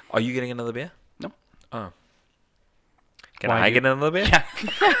 Are you getting another beer? No. Oh. Can Why I do- get another beer? Yeah.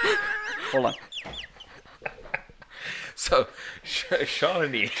 Hold on. So,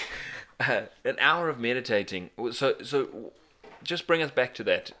 Shalini, an hour of meditating. So, just bring us back to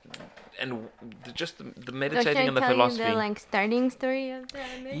that, and just the So meditating should I and the tell philosophy. you the like starting story of the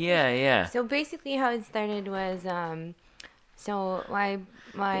movie? Yeah. So basically, how it started was so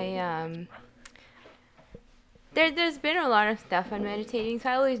there's been a lot of stuff on meditating, so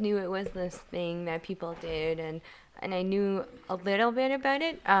I always knew it was this thing that people did, and I knew a little bit about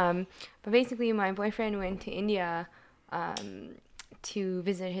it. But basically, my boyfriend went to India to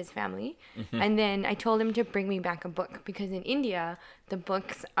visit his family, and then I told him to bring me back a book, because in India the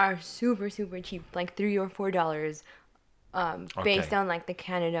books are super cheap, like $3 or $4. Based Okay. on like the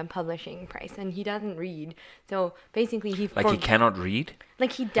Canada publishing price, and he doesn't read. So basically, he Like, he cannot read?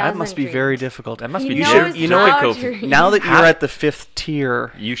 like he doesn't. That must be read. very difficult. That must He be knows you know how difficult. to read. Now that you're at the 5th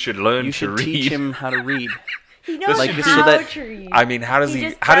tier, You should learn you to should read. teach him how to read. He knows Like, how so that- to read. I mean, how does He he?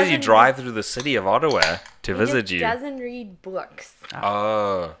 just How does he doesn't drive through the city of Ottawa to He visit just you? doesn't read books.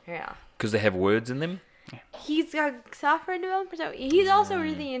 Oh, Yeah. because they have words in them. He's a software developer, so he's also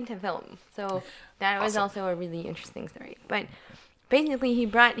really into film. So that was Awesome. also a really interesting story. But basically, he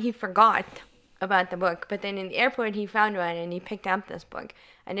forgot about the book, but then in the airport he found one and he picked up this book,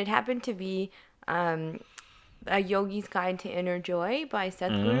 and it happened to be a Yogi's Guide to Inner Joy by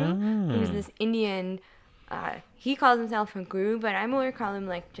Sadhguru, who's this Indian. He calls himself a guru, but I more call him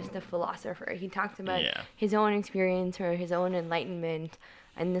like just a philosopher. He talks about Yeah. his own experience or his own enlightenment,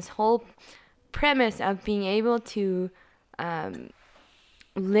 and this whole premise of being able to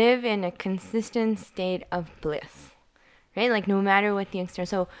live in a consistent state of bliss, right? Like no matter what the external.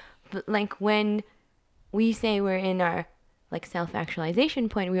 So, like when we say we're in our like self-actualization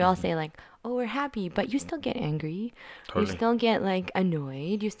point, we all say like, oh, we're happy, but you still get angry. Totally. You still get like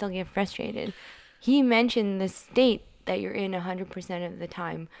annoyed. You still get frustrated. He mentioned the state that you're in 100% of the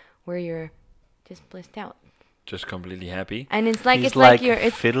time where you're just blissed out. Just completely happy. And it's like, He's it's like you're,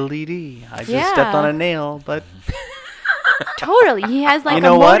 it's fiddle-dee-dee. I just Yeah. stepped on a nail, but totally, he has like you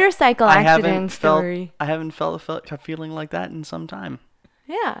know a what? motorcycle I accident story. I haven't felt a feeling like that in some time.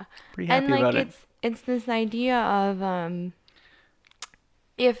 Yeah. Pretty happy and like about it. it's this idea of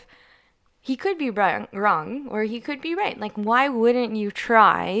if he could be wrong or he could be right. Like why wouldn't you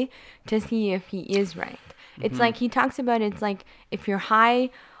try to see if he is right? It's like he talks about it's like if you're high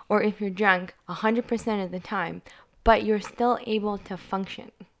or if you're drunk 100% of the time, but you're still able to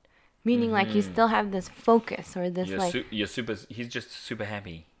function. Meaning like you still have this focus or this You're super. He's just super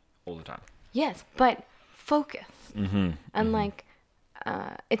happy all the time. yes, but focus. And like,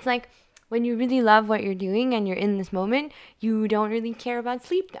 it's like when you really love what you're doing and you're in this moment, you don't really care about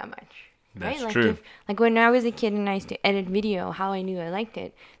sleep that much. That's right? Like true. like when I was a kid and I used to edit video, how I knew I liked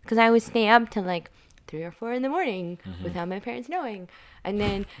it, because I would stay up till like 3 or 4 in the morning without my parents knowing, and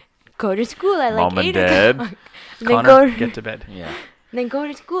then go to school at like Mom and 8 Dad. o'clock. Then Connor, go get to bed. Yeah. then go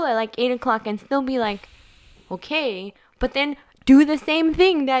to school at like 8 o'clock and still be like, okay, but then do the same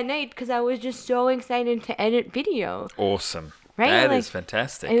thing that night because I was just so excited to edit video. Awesome. Right? That Like, is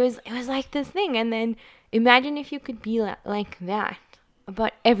fantastic. It was like this thing, and then imagine if you could be like that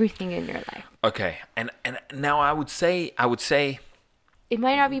about everything in your life. Okay. And now I would say It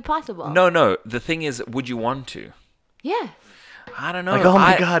might not be possible. no. The thing is, would you want to? Yes. I don't know. Like, oh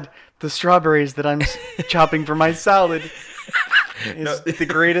my God, the strawberries that I'm chopping for my salad is the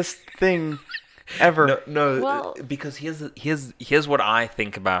greatest thing ever. No, Well- because here's what I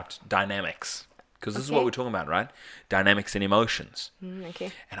think about dynamics. Because this is what Okay. we're talking about, right? Dynamics and emotions.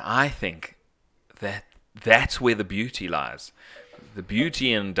 Okay. And I think that that's where the beauty lies. The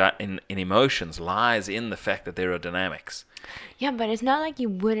beauty in emotions lies in the fact that there are dynamics. Yeah, but it's not like you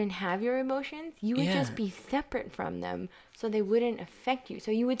wouldn't have your emotions. You would Yeah. just be separate from them, so they wouldn't affect you.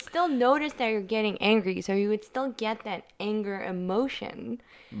 So you would still notice that you're getting angry. So you would still get that anger emotion.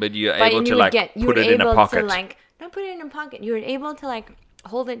 But you're But able and to you like would get you put were it in able a pocket. to like not put it in a pocket. You were able to like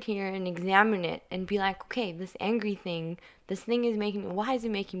hold it here and examine it and be like, okay, this angry thing, this thing is making me. Why is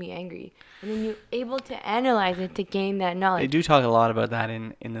it making me angry? And then you're able to analyze it to gain that They knowledge. do talk a lot about that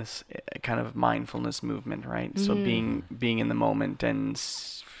in this kind of mindfulness movement, right? So being in the moment and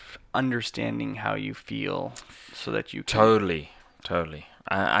understanding how you feel, so that you can. Totally.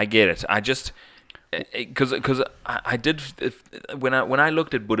 I get it. I just because I did when I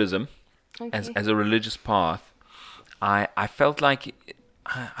looked at Buddhism as a religious path, I felt like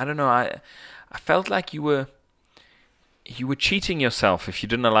I don't know I felt like you were cheating yourself if you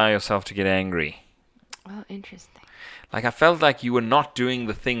didn't allow yourself to get angry. Oh, interesting. Like I felt like you were not doing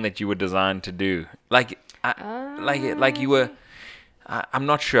the thing that you were designed to do. Like you were. I'm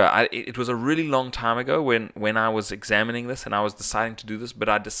not sure. It was a really long time ago when I was examining this and I was deciding to do this, but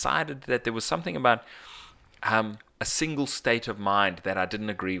I decided that there was something about a single state of mind that I didn't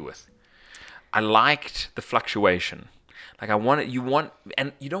agree with. I liked the fluctuation. Like and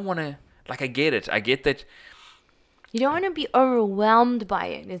you don't want to. Like I get it. I get that. You don't want to be overwhelmed by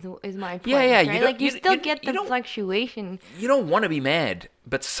it. Is my point. Yeah, right? you don't- Like you you- still you- get you the don't- fluctuation. You don't want to be mad,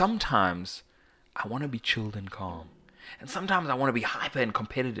 but sometimes I want to be chilled and calm. And sometimes I want to be hyper and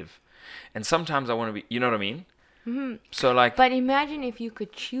competitive. And sometimes I want to be, you know what I mean? Mm-hmm. So like, But imagine if you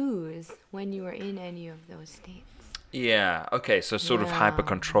could choose when you were in any of those states. yeah, okay, so sort of Yeah. hyper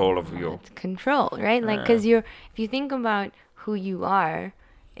control of your, It's control, right? Like, because if you think about who you are,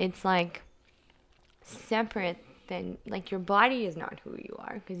 it's like separate than, like, your body is not who you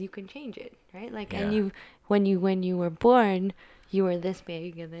are because you can change it, right? Like, and Yeah. when you were born, you were this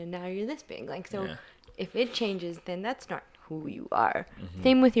big and then now you're this big. Like, so Yeah. if it changes, then that's not who you are. Mm-hmm.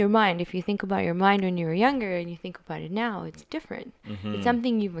 Same with your mind. If you think about your mind when you were younger and you think about it now, it's different. It's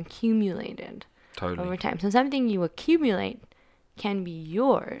something you've accumulated over totally. time. So something you accumulate can be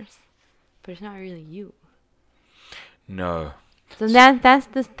yours, but it's not really you. No. So that's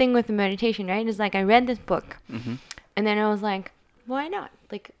the thing with the meditation, right? It's like I read this book, Mm-hmm. and then I was like, why not?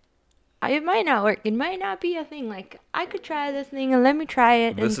 Like, it might not work. It might not be a thing. Like, I could try this thing and let me try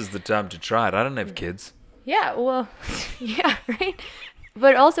it. This and is the time to try it. I don't have kids. yeah, well, yeah, right.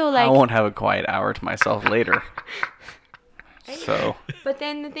 But also I like, won't have a quiet hour to myself later. So but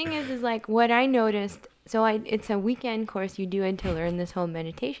then the thing is like what I noticed. So it's a weekend course you do it to learn this whole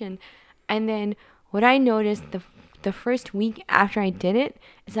meditation, and then what I noticed the first week after I did it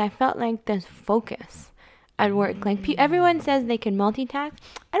is I felt like this focus at work. Like everyone says they can multitask.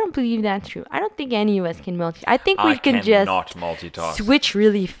 I don't believe that's true. I don't think any of us can multitask. I think we can just not multitask. switch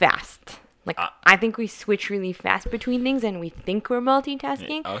really fast. Like I think we switch really fast between things and we think we're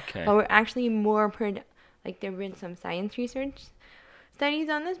multitasking. Okay. But we're actually more like there've been some science research studies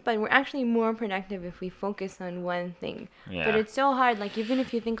on this, but we're actually more productive if we focus on one thing. Yeah. But it's so hard. Like even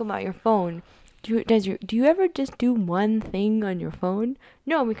if you think about your phone, do you ever just do one thing on your phone?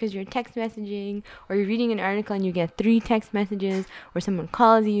 No, because you're text messaging or you're reading an article and you get 3 text messages or someone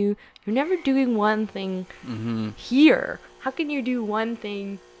calls you. You're never doing one thing here. How can you do one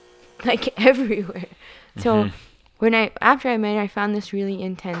thing like everywhere? So after I met, I found this really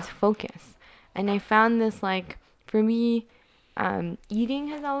intense focus, and I found this like for me, eating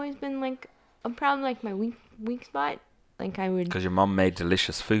has always been like a problem, like my weak spot. Like I would. Because your mom made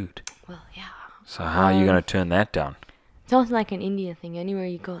delicious food. Well, yeah. So how are you going to turn that down? It's also like an India thing. Anywhere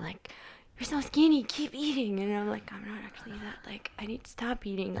you go, like you're so skinny, keep eating. And I'm like, I'm not actually that, like, I need to stop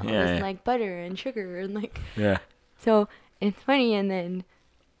eating all Yeah, this, yeah. like, butter and sugar and, like, Yeah. so it's funny. And then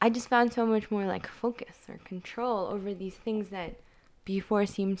I just found so much more, like, focus or control over these things that before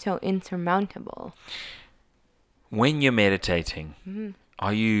seemed so insurmountable. When you're meditating, Mm-hmm.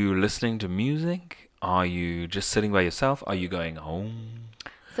 are you listening to music? Are you just sitting by yourself? Are you going home?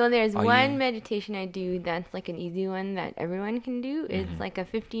 So there's Are one you- meditation I do that's like an easy one that everyone can do. Mm-hmm. It's like a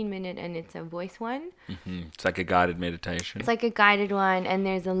 15-minute and it's a voice one. It's like a guided meditation. It's like a guided one, and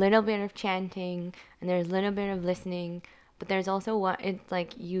there's a little bit of chanting and there's a little bit of listening, but there's also one. It's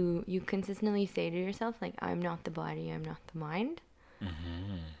like you consistently say to yourself, like, I'm not the body, I'm not the mind.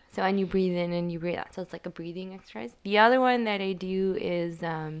 So, and you breathe in and you breathe out. So it's like a breathing exercise. The other one that I do is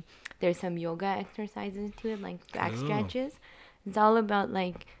there's some yoga exercises to it, like back Cool. stretches. It's all about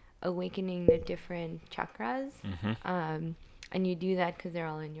like awakening the different chakras. And you do that because they're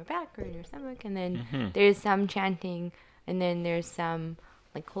all in your back or in your stomach. And then there's some chanting, and then there's some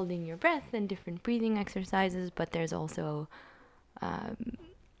like holding your breath and different breathing exercises. But there's also,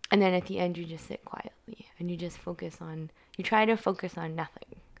 and then at the end you just sit quietly and you just you try to focus on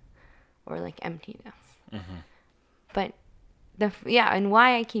nothing or like emptiness. But and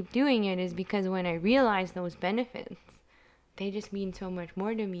why I keep doing it is because when I realize those benefits, they just mean so much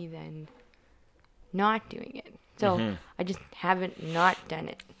more to me than not doing it. So I just haven't not done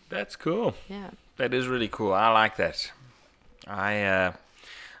it. That's cool. Yeah. That is really cool. I like that. I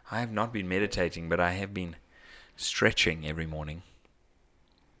have not been meditating, but I have been stretching every morning.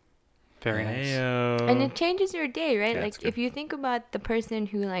 Very nice. And it changes your day, right? Yeah, Like it's good. if you think about the person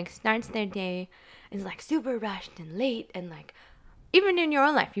who like starts their day is like super rushed and late, and like even in your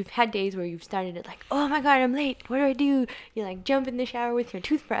own life, you've had days where you've started it like, oh my God, I'm late. What do I do? You like jump in the shower with your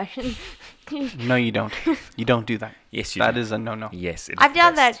toothbrush and No, you don't. You don't do that. Yes, you That do. is a no-no. Yes, it is I've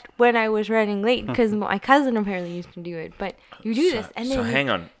done best. that when I was running late because my cousin apparently used to do it. But you do this, and then So you hang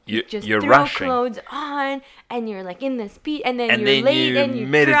on. just You're throw rushing. clothes on, and you're like in the speed, and then And you're then late, you and you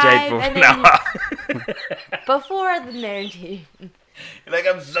meditate drive, for and an then hour. before the meditation, Like,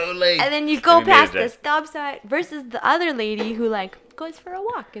 I'm so late. and then you go Let me past the meditate. stop sign versus the other lady who like goes for a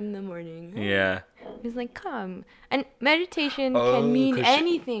walk in the morning. Yeah. Who's like, come. And meditation Oh, can mean 'cause she-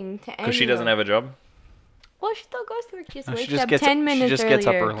 anything to anyone. Because she doesn't have a job? Well, she still goes to work. She just No, she wakes just up gets- 10 she minutes just earlier. gets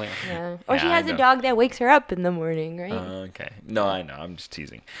up earlier. Yeah. Or she Yeah, I has a know. dog that wakes her up in the morning, right? Okay. No, I know. I'm just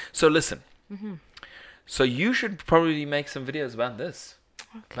teasing. So listen. Mm-hmm. So you should probably make some videos about this,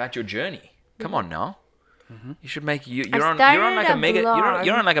 about your journey. Come on now. You should make you're on started like a a mega blog.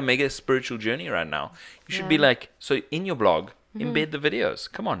 you're on like a mega spiritual journey right now. You should be Yeah. like, so in your blog, Mm-hmm. embed the videos.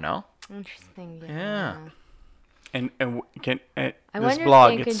 Come on now. Interesting. Yeah. And can I this wonder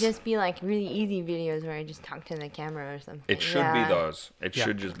blog if they could it's just be like really easy videos where I just talk to the camera or something. It should be those. It Yeah.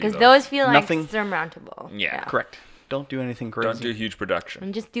 should just be Because those. those feel like Nothing- surmountable. Yeah. correct. Don't do anything crazy. Don't do huge production.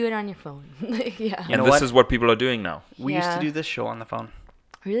 And just do it on your phone. Yeah. You know and this what? is what people are doing now. We used to Yeah. do this show on the phone.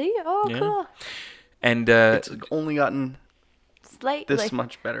 Really? Oh, Yeah. cool. And It's only gotten Slight, this like,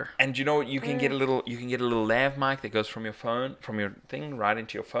 much better. and you know what? You can get a little lav mic that goes from your phone, from your thing, right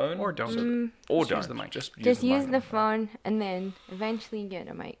into your phone. Or don't. Or Just don't. use the mic. Just Just use mic. the phone and then eventually get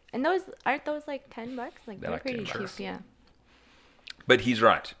a mic. And those aren't those like $10? Like They're they're like pretty 10 cheap, yeah. But he's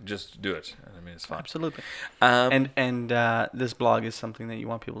right. Just do it. I mean, it's fine. Absolutely. Um, And this blog is something that you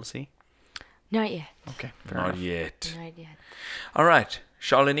want people to see. Not yet. Okay. Fair not enough. yet. Not yet. All right,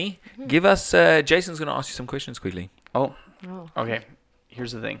 Charlene, Mm-hmm. give us. Jason's going to ask you some questions quickly. Oh, Oh. okay.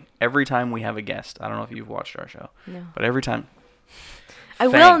 Here's the thing. Every time we have a guest, I don't know if you've watched our show, No. but every time, I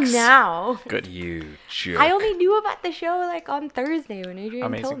Thanks. will now. good. You jerk. I only knew about the show like on Thursday when Adrian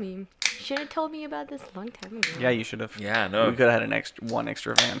Amazing. told me. Should have told me about this a long time ago. Yeah, you should have. Yeah, no. We could have had one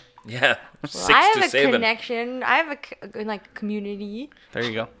extra van. Yeah. Well, 6 I have to a 7. connection. I have a like community. There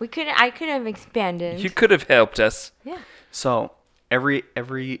you go. I could have expanded. You could have helped us. Yeah. So every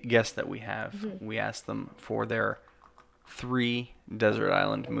guest that we have, Mm-hmm. we ask them for their 3 desert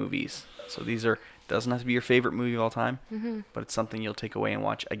island movies. So these doesn't have to be your favorite movie of all time, Mm-hmm. but it's something you'll take away and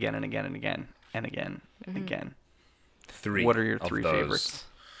watch again and again and again and again and Mm-hmm. again. 3. What are your of 3 those. favorites?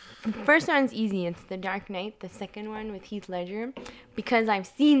 The first one's easy. It's The Dark Knight. The second one with Heath Ledger, because I've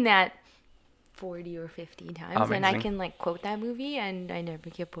seen that 40 or 50 times, and I Amazing. can like quote that movie, and I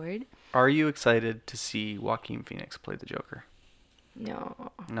never get bored. Are you excited to see Joaquin Phoenix play the Joker? No,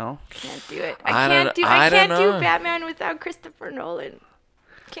 No? can't do it. I I don't- can't do. I I don't can't do know. Batman without Christopher Nolan.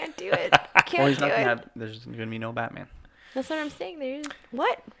 Can't do it. Well, Can't he's do not gonna it. have. There's gonna be no Batman. That's what I'm saying. There's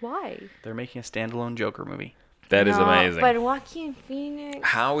what? Why? They're making a standalone Joker movie. That is No, amazing. But Joaquin Phoenix.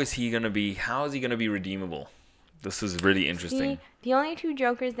 How is he going to be redeemable? This is really interesting. See, the only two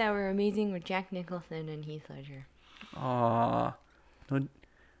Jokers that were amazing were Jack Nicholson and Heath Ledger. Aw.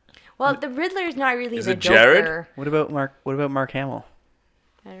 Well, the Riddler's not really Is the it Jared? Joker. What about Mark Hamill?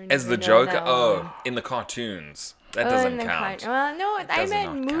 I don't As the even know Joker? that Oh, one. in the cartoons. That Oh, doesn't in the count. Well, no, I does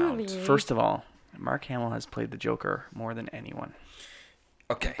meant not count. movies. First of all, Mark Hamill has played the Joker more than anyone.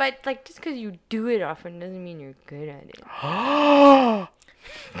 Okay. But like, just because you do it often doesn't mean you're good at it.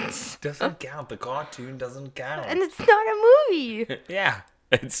 Doesn't count. The cartoon doesn't count. And it's not a movie. Yeah.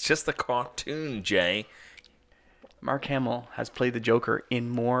 It's just a cartoon, Jay. Mark Hamill has played the Joker in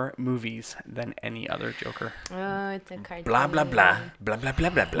more movies than any other Joker. Oh, it's a cartoon. Blah, blah, blah. Blah, blah, blah,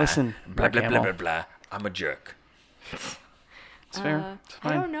 blah, blah. Listen, Blah, Mark blah, blah, blah, Hamill. blah. I'm a jerk. It's fair. It's I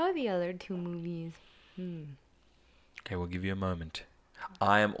fine. don't know the other two movies. Okay, we'll give you a moment.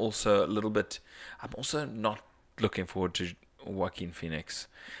 I am also I'm also not looking forward to Joaquin Phoenix.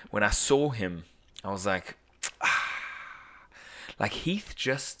 When I saw him, I was like, like Heath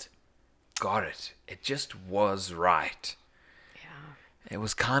just got it. It just was right. Yeah. It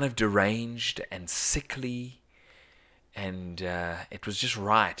was kind of deranged and sickly, and it was just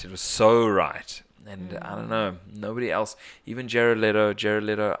right. It was so right. And I don't know, nobody else, even Jared Leto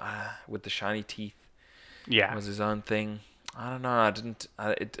with the shiny teeth Yeah. was his own thing. I don't know. I didn't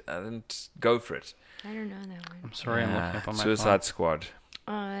go for it. I don't know that one. I'm sorry, I'm looking up on my Suicide phone. Squad.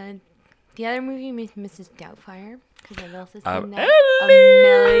 The other movie was Mrs. Doubtfire because I've also seen Um, that a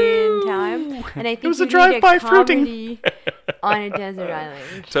million times, and I think was a you need drive-by fruiting. comedy on a desert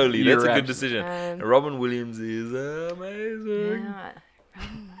island. Totally, You're that's a good absolutely- decision. Robin Williams is amazing. Yeah.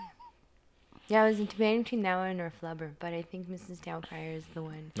 Yeah, I was debating between that one or Flubber, but I think Mrs. Doubtfire is the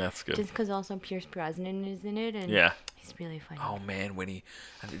one. That's good. Just because also Pierce Brosnan is in it, and Yeah. he's really funny. Oh man,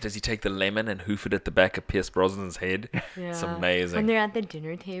 does he take the lemon and hoof it at the back of Pierce Brosnan's head? It's Yeah. amazing. When they're at the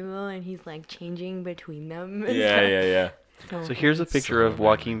dinner table and he's like changing between them. and Yeah, stuff. yeah. So here's a picture So of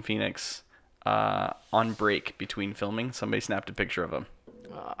Joaquin Phoenix on break between filming. Somebody snapped a picture of him.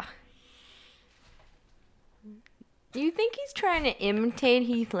 Ugh. Do you think he's trying to imitate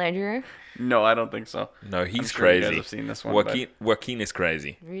Heath Ledger? No, I don't think so. No, he's sure you crazy. guys have seen this one, Joaquin is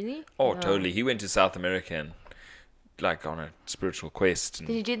crazy. Really? Oh, No. totally. He went to South America and like on a spiritual quest. Did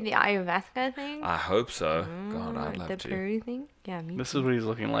And you do the ayahuasca thing? I hope so. God, I'd Or love the to. Peru thing? Yeah, me This too. is what he's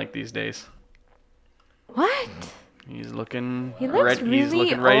looking like these days. What? He's looking He looks ready. He's really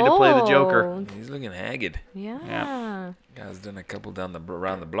looking ready to play the Joker. old. He's looking haggard. Yeah. Guy's done a couple around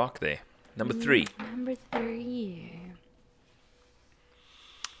the block there. Number 3. Number 3.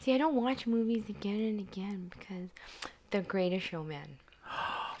 See, I don't watch movies again and again because The Greatest Showman.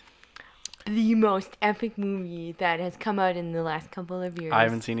 The most epic movie that has come out in the last couple of years. I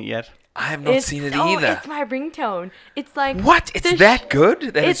haven't seen it yet. I have not seen it either. It's my ringtone. It's like What? It's the that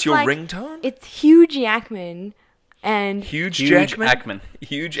good? That it's your like- ringtone? It's Hugh Jackman and Huge Huge Jackman? Jackman.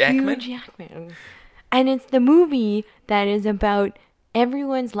 Huge Jackman? Hugh Jackman. And it's the movie that is about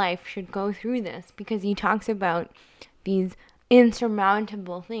everyone's life should go through this because he talks about these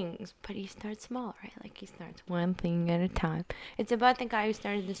insurmountable things, but he starts small, right? Like he starts one thing at a time. It's about the guy who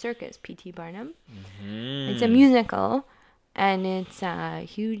started the circus, P.T. Barnum. It's a musical, and it's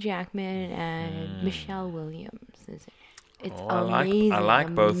Hugh Jackman and Michelle Williams is in it. It's Oh, I amazing.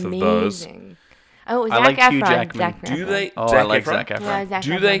 like both of those. amazing. Oh, I Zac like Efron. Hugh Jackman. Zac Do Efron. they? Oh, Zac I like Efron? Zac Efron. Yeah, Zac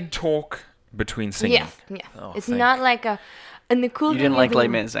Do they Efron. talk between singing? Yes. Oh, It's thank- not like a. And the cool You thing didn't like is Les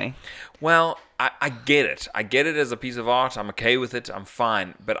Mis, eh? Well, I get it. I get it as a piece of art. I'm okay with it. I'm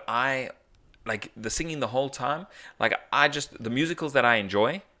fine. But I like the singing the whole time. Like the musicals that I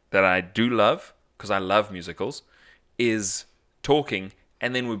enjoy, that I do love, because I love musicals, is talking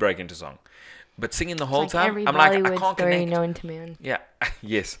and then we break into song. But singing the whole like time, every I'm like, I Bollywood can't story connect. known to man. Yeah,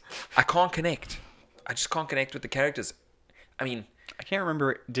 yes. I can't connect. I just can't connect with the characters. I mean, I can't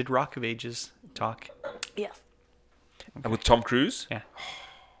remember. Did Rock of Ages talk? Yes. with Tom Cruise, Yeah.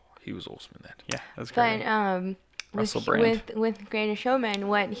 he was awesome in that. Yeah, that's But great. Russell with, Brand. with Greatest Showman,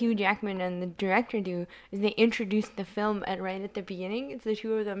 what Hugh Jackman and the director do is they introduce the film right at the beginning. It's the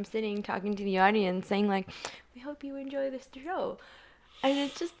two of them sitting talking to the audience, saying like, "We hope you enjoy this show," and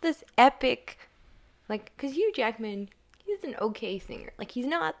it's just this epic, like, because Hugh Jackman, he's an okay singer. Like he's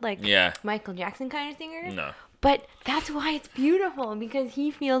not like Yeah. Michael Jackson kind of singer. No. But that's why it's beautiful because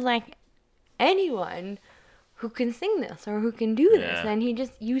he feels like anyone who can sing this or who can do this, Yeah. and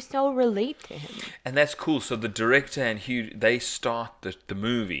you so relate to him. And that's cool. So the director and Hugh, they start the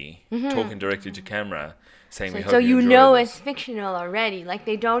movie talking directly to camera, saying, "We hope So you you enjoy know this." it's fictional already. Like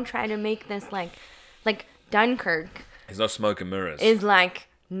they don't try to make this like Dunkirk It's not smoke and mirrors. is like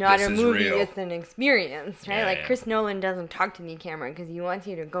not This a is movie, real. it's an experience, right? Yeah, like yeah. Chris Nolan doesn't talk to the camera because he wants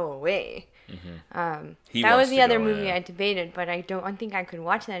you to go away. He That wants was the to other go, movie yeah. I debated, but I don't think I could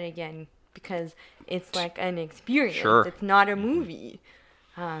watch that again because it's like an experience. Sure. It's not a movie.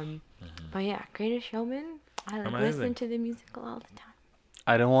 But yeah, Greatest Showman. I like Amazing. listen to the musical all the time.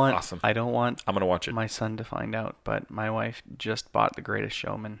 I don't want. Awesome. I don't want I'm gonna watch it. my son to find out, but my wife just bought The Greatest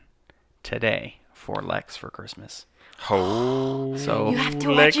Showman today for Lex for Christmas. Oh, So You have to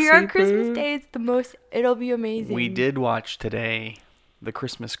watch it on Lexi Christmas Boo. Day. It's the most. It'll be amazing. we did watch today The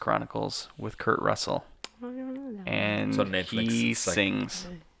Christmas Chronicles with Kurt Russell, I don't know that. and It's on Netflix. he It's like- sings,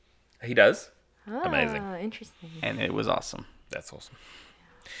 he does. Ah, amazing. Interesting. and it was awesome. That's awesome.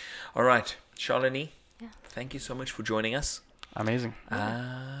 All right, Charlene, Yeah. thank you so much for joining us. Amazing.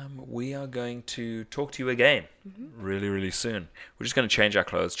 We are going to talk to you again really, really soon. We're just going to change our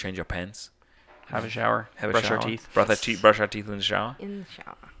clothes, change our pants, Have a shower. have a brush shower, our teeth. brush our teeth in the shower. In the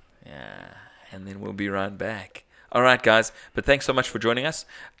shower. Yeah, and then we'll be right back. All right, guys. But thanks so much for joining us.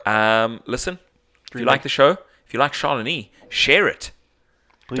 Listen, if you like the show, if you like Charlene, share it.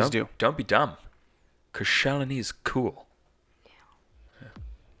 Please do. Don't be dumb, because Charlene is cool.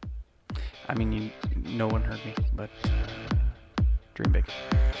 I mean, no one heard me, but dream big.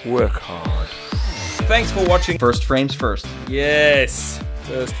 Work hard. Thanks for watching. First frames first. Yes,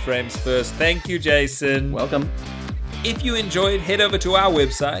 first frames first. Thank you, Jason. Welcome. If you enjoyed, head over to our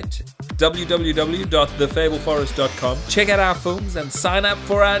website, www.thefableforest.com. Check out our films and sign up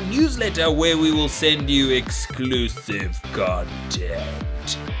for our newsletter where we will send you exclusive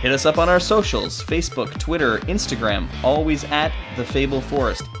content. Hit us up on our socials, Facebook, Twitter, Instagram, always at The Fable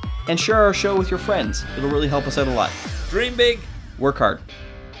Forest. And share our show with your friends. It'll really help us out a lot. Dream big. Work hard.